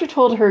 And the doctor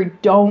told her,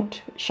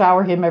 don't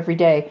shower him every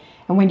day.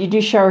 And when you do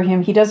shower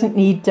him, he doesn't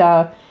need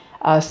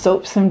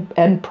soaps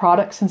and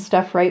products and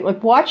stuff, right?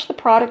 Like, watch the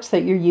products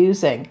that you're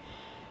using.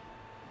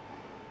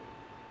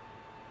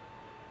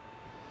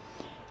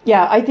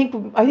 Yeah, I think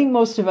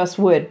most of us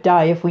would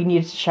die if we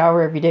needed to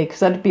shower every day, because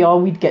that'd be all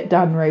we'd get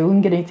done, right? We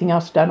wouldn't get anything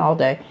else done all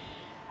day.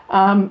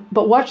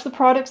 But watch the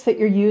products that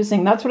you're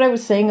using. That's what I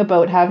was saying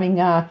about having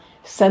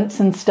scents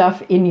and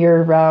stuff in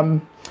your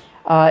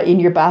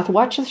bath.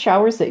 Watch the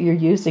showers that you're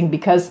using,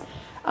 because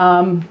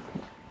some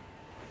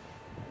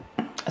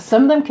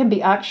of them can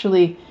be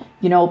actually,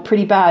 you know,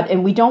 pretty bad.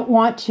 And we don't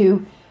want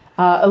to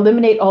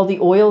eliminate all the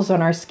oils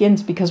on our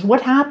skins, because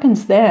what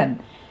happens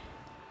then?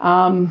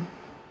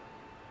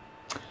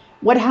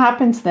 What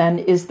happens then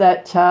is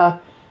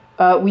that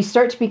we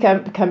start to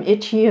become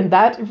itchy, and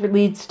that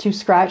leads to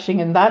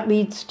scratching, and that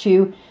leads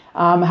to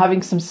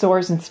having some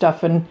sores and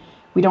stuff, and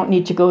we don't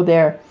need to go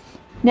there.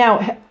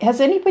 Now,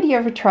 has anybody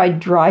ever tried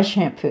dry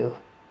shampoo?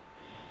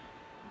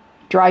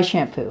 Dry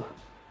shampoo.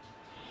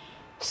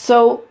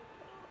 So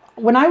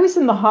when I was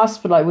in the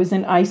hospital, I was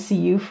in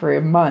ICU for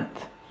a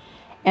month.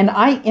 And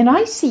in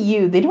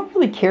ICU, they don't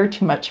really care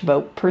too much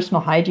about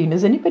personal hygiene.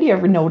 Has anybody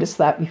ever noticed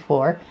that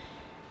before?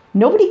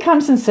 Nobody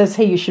comes and says,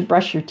 hey, you should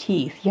brush your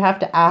teeth. You have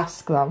to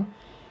ask them.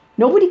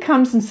 Nobody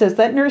comes and says,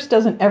 that nurse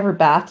doesn't ever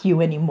bath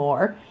you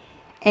anymore.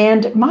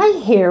 And my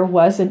hair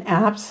was an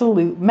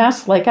absolute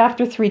mess. Like,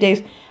 after 3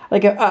 days,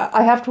 like,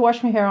 I have to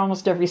wash my hair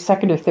almost every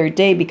second or third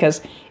day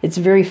because it's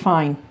very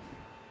fine.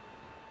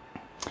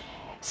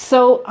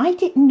 So I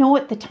didn't know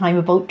at the time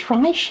about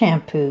dry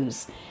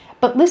shampoos.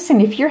 But listen,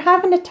 if you're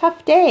having a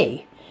tough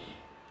day,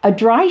 a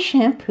dry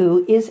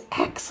shampoo is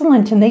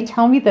excellent. And they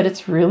tell me that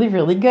it's really,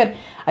 really good.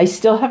 I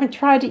still haven't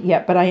tried it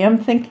yet, but I am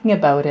thinking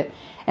about it.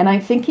 And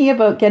I'm thinking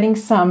about getting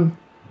some.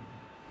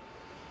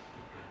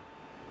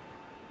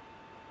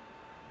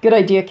 Good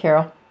idea,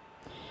 Carol.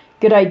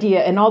 Good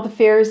idea. And all the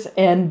fairs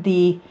and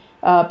the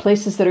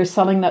places that are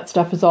selling that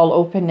stuff is all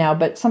open now.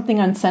 But something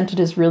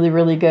unscented is really,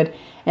 really good.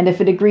 And if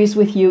it agrees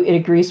with you, it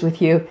agrees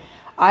with you.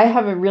 I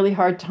have a really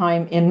hard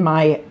time in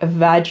my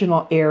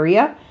vaginal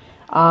area.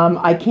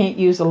 I can't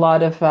use a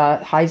lot of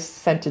high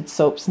scented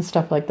soaps and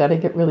stuff like that. I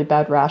get really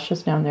bad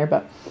rashes down there.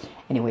 But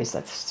anyways,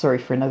 that's story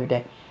for another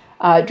day.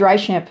 Dry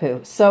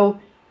shampoo. So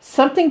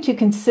something to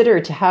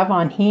consider to have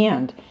on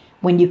hand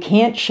when you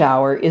can't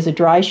shower is a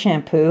dry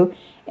shampoo,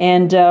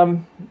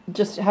 and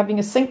just having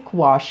a sink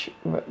wash.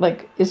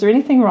 Like, is there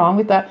anything wrong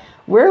with that?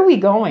 Where are we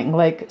going?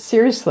 Like,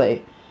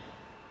 seriously.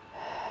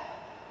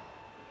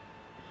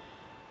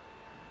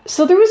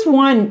 So there was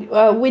one,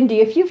 Wendy,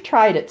 if you've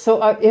tried it.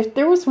 So if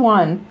there was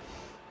one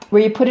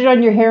where you put it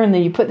on your hair and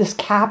then you put this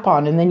cap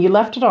on and then you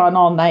left it on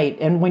all night,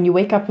 and when you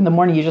wake up in the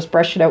morning, you just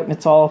brush it out and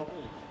it's all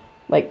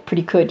like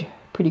pretty good,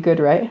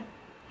 right?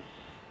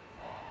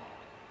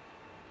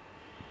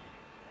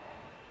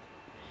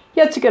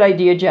 Yeah, it's a good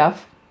idea,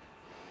 Jeff.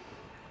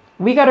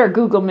 We got our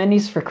Google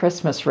Minis for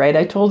Christmas, right?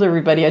 I told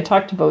everybody, I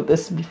talked about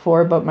this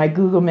before, about my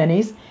Google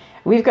Minis.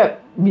 We've got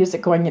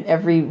music going in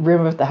every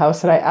room of the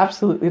house, and I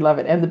absolutely love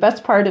it. And the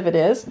best part of it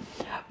is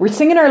we're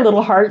singing our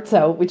little hearts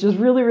out, which is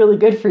really, really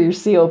good for your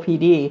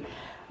COPD.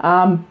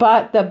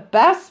 But the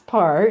best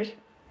part,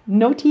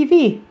 no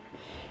TV.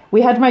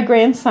 We had my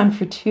grandson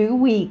for 2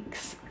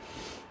 weeks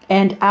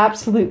and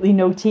absolutely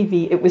no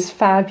TV. It was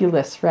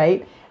fabulous,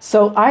 right?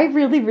 So I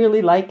really,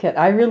 really like it.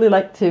 I really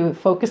like to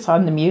focus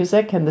on the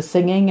music and the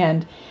singing,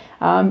 and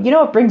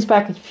it brings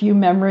back a few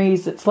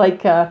memories. It's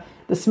like the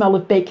smell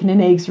of bacon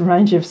and eggs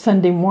reminds you of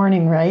Sunday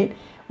morning, right?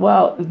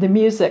 Well, the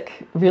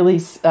music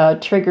really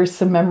triggers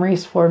some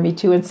memories for me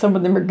too, and some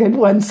of them are good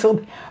ones.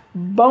 So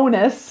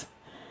bonus.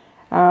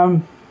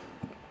 Okay,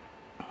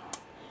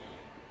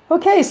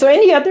 so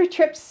any other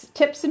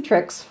tips and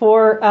tricks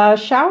for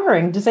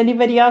showering? Does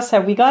anybody else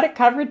have we got it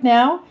covered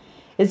now?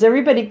 Is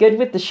everybody good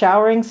with the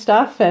showering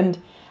stuff? And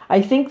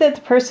I think that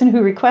the person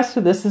who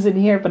requested this isn't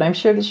here, but I'm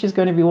sure that she's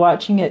going to be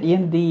watching it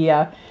in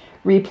the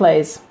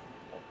replays.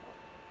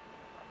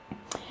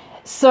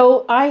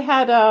 So I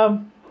had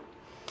a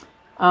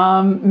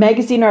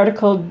magazine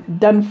article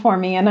done for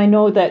me, and I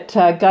know that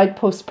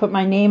Guidepost put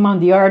my name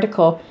on the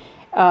article,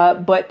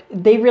 but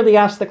they really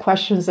asked the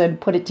questions and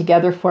put it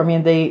together for me,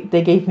 and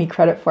they gave me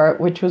credit for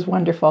it, which was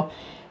wonderful.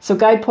 So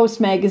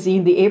Guidepost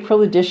magazine, the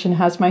April edition,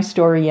 has my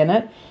story in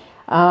it.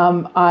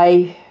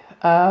 I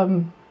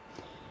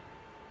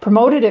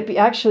promoted it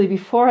actually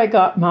before I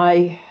got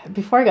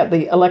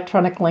the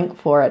electronic link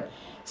for it.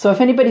 So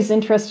if anybody's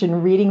interested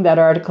in reading that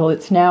article,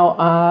 it's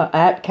now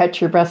at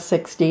Catch Your Breath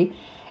 60,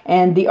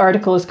 and the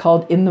article is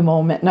called In the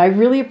Moment. And I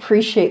really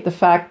appreciate the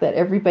fact that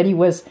everybody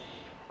was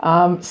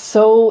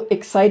so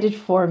excited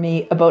for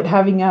me about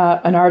having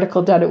an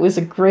article done. It was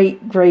a great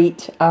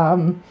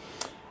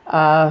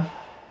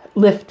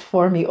lift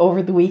for me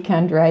over the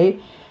weekend,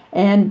 right?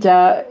 And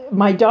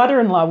my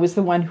daughter-in-law was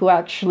the one who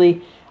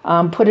actually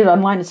put it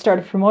online and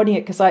started promoting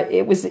it, because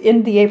it was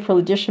in the April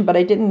edition, but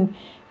I didn't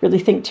really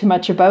think too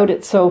much about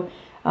it. So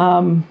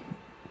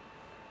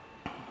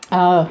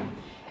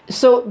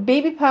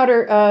baby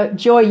powder,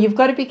 Joy, you've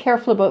got to be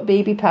careful about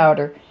baby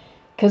powder,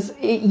 because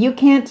you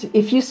can't,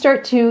 if you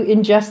start to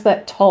ingest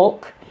that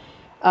talc,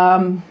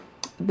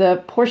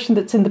 the portion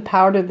that's in the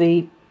powder,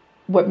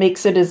 what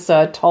makes it is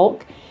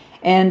talc.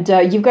 And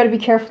you've got to be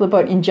careful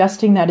about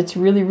ingesting that. It's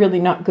really, really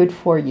not good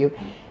for you.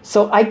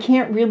 So I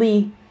can't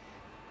really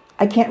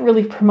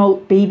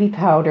promote baby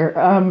powder.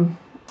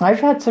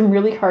 I've had some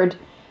really hard,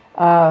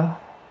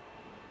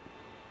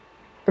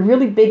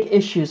 really big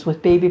issues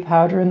with baby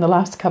powder in the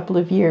last couple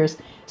of years.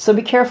 So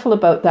be careful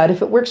about that.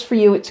 If it works for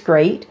you, it's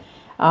great.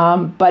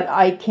 But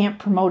I can't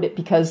promote it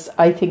because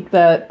I think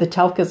the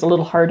talc is a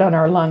little hard on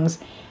our lungs.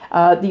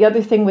 The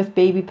other thing with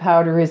baby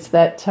powder is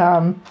that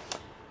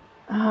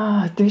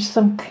there's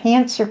some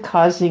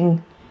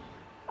cancer-causing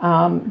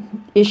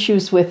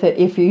issues with it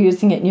if you're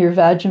using it in your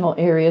vaginal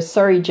area.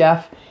 Sorry,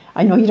 Jeff.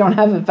 I know you don't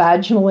have a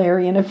vaginal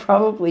area, and it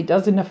probably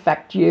doesn't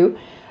affect you.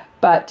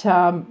 But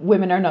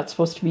women are not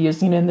supposed to be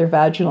using it in their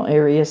vaginal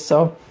areas.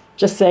 So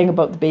just saying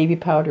about the baby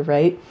powder,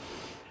 right?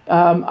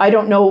 I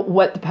don't know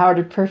what the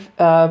powdered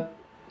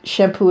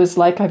shampoo is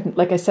like.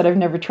 Like I said, I've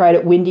never tried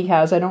it. Wendy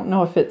has. I don't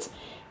know if it's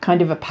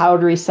kind of a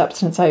powdery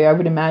substance. I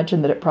would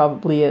imagine that it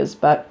probably is,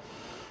 but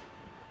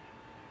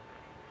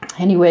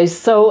anyways,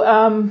 so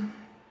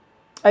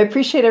I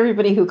appreciate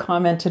everybody who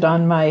commented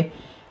on my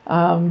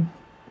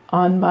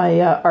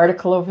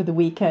article over the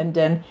weekend,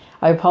 and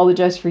I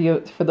apologize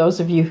for those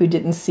of you who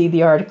didn't see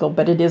the article,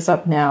 but it is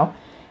up now,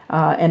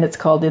 and it's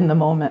called In the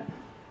Moment.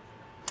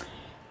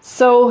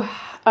 So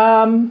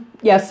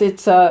yes,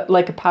 it's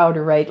like a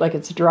powder, right? Like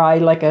it's dry,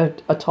 like a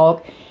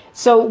talc.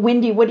 So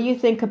Wendy, what do you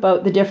think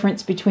about the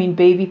difference between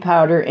baby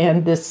powder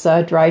and this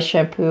dry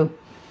shampoo?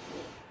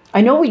 I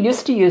know we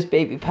used to use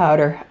baby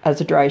powder as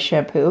a dry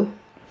shampoo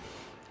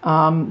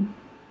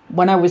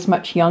when I was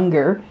much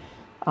younger,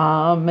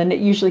 and it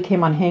usually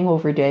came on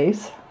hangover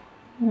days.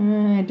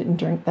 I didn't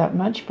drink that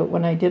much, but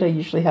when I did, I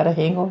usually had a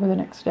hangover the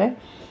next day,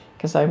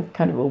 because I'm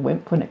kind of a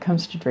wimp when it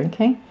comes to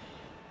drinking.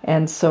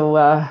 And so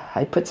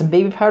I put some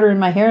baby powder in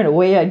my hair and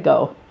away I'd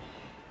go.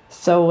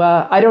 So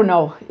I don't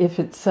know if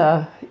it's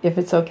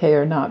okay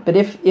or not, but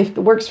if it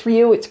works for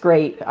you, it's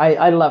great.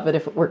 I love it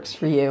if it works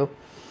for you.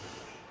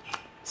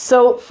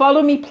 So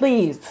follow me,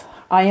 please.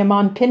 I am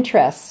on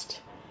Pinterest,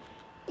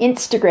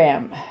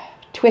 Instagram,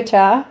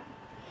 Twitter,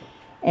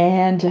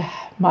 and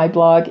my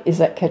blog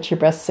is at Catch Your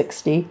Breath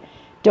 60.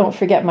 Don't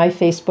forget my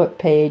Facebook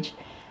page.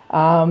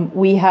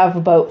 We have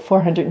about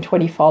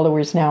 420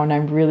 followers now, and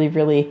I'm really,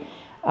 really,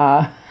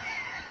 I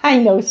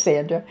know,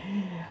 Sandra,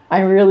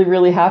 I'm really,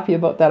 really happy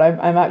about that.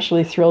 I'm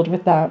actually thrilled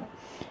with that.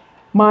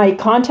 My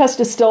contest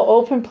is still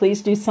open.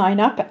 Please do sign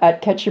up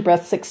at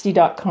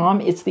catchyourbreath60.com.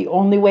 It's the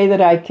only way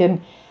that I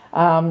can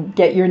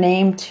get your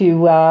name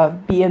to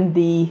be in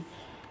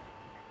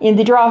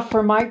the draw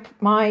for my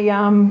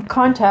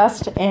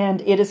contest,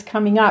 and it is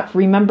coming up.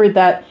 Remember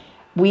that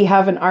we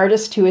have an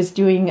artist who is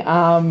doing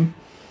a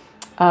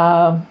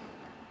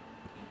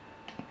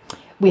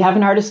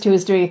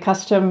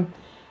custom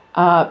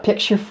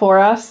picture for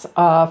us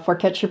for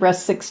Catch Your Breath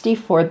 60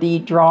 for the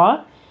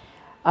draw.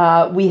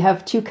 We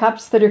have 2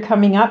 cups that are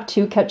coming up,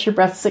 2 Catch Your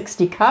Breath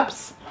 60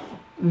 cups,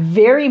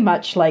 very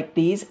much like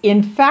these.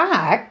 In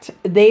fact,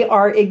 they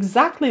are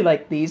exactly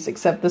like these,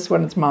 except this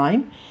one is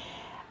mine.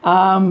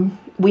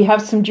 We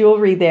have some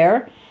jewelry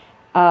there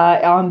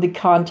on the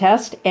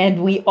contest,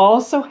 and we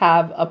also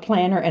have a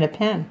planner and a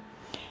pen.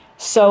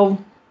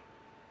 So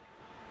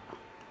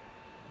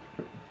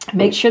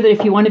make sure that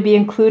if you want to be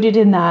included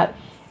in that,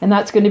 and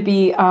that's going to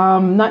be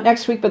not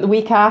next week, but the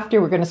week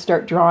after, we're going to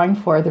start drawing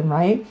for them,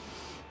 right?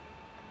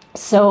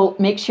 So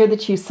make sure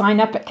that you sign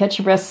up at Catch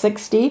Your Breath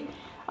 60.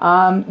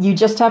 You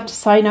just have to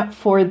sign up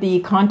for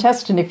the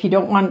contest, and if you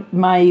don't want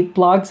my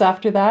blogs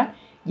after that,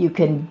 you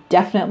can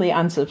definitely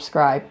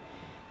unsubscribe.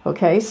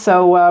 Okay,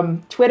 so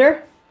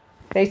Twitter,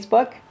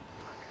 Facebook,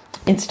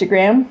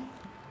 Instagram,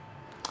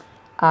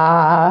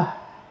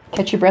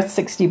 Catch Your Breath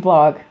 60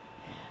 blog.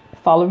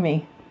 Follow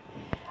me.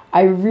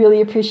 I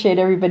really appreciate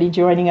everybody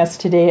joining us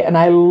today, and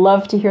I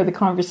love to hear the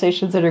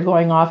conversations that are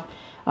going off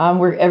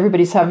where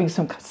everybody's having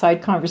some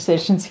side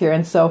conversations here,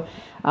 and so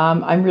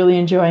I'm really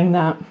enjoying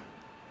that.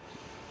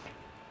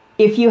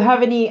 If you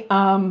have any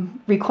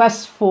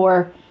requests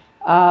for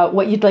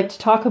what you'd like to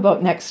talk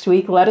about next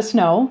week, let us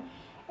know,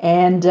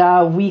 and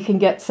we can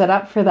get set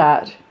up for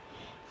that.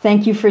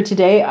 Thank you for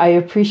today. I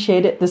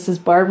appreciate it. This is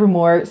Barbara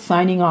Moore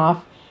signing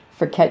off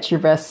for Catch Your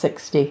Breath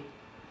 60.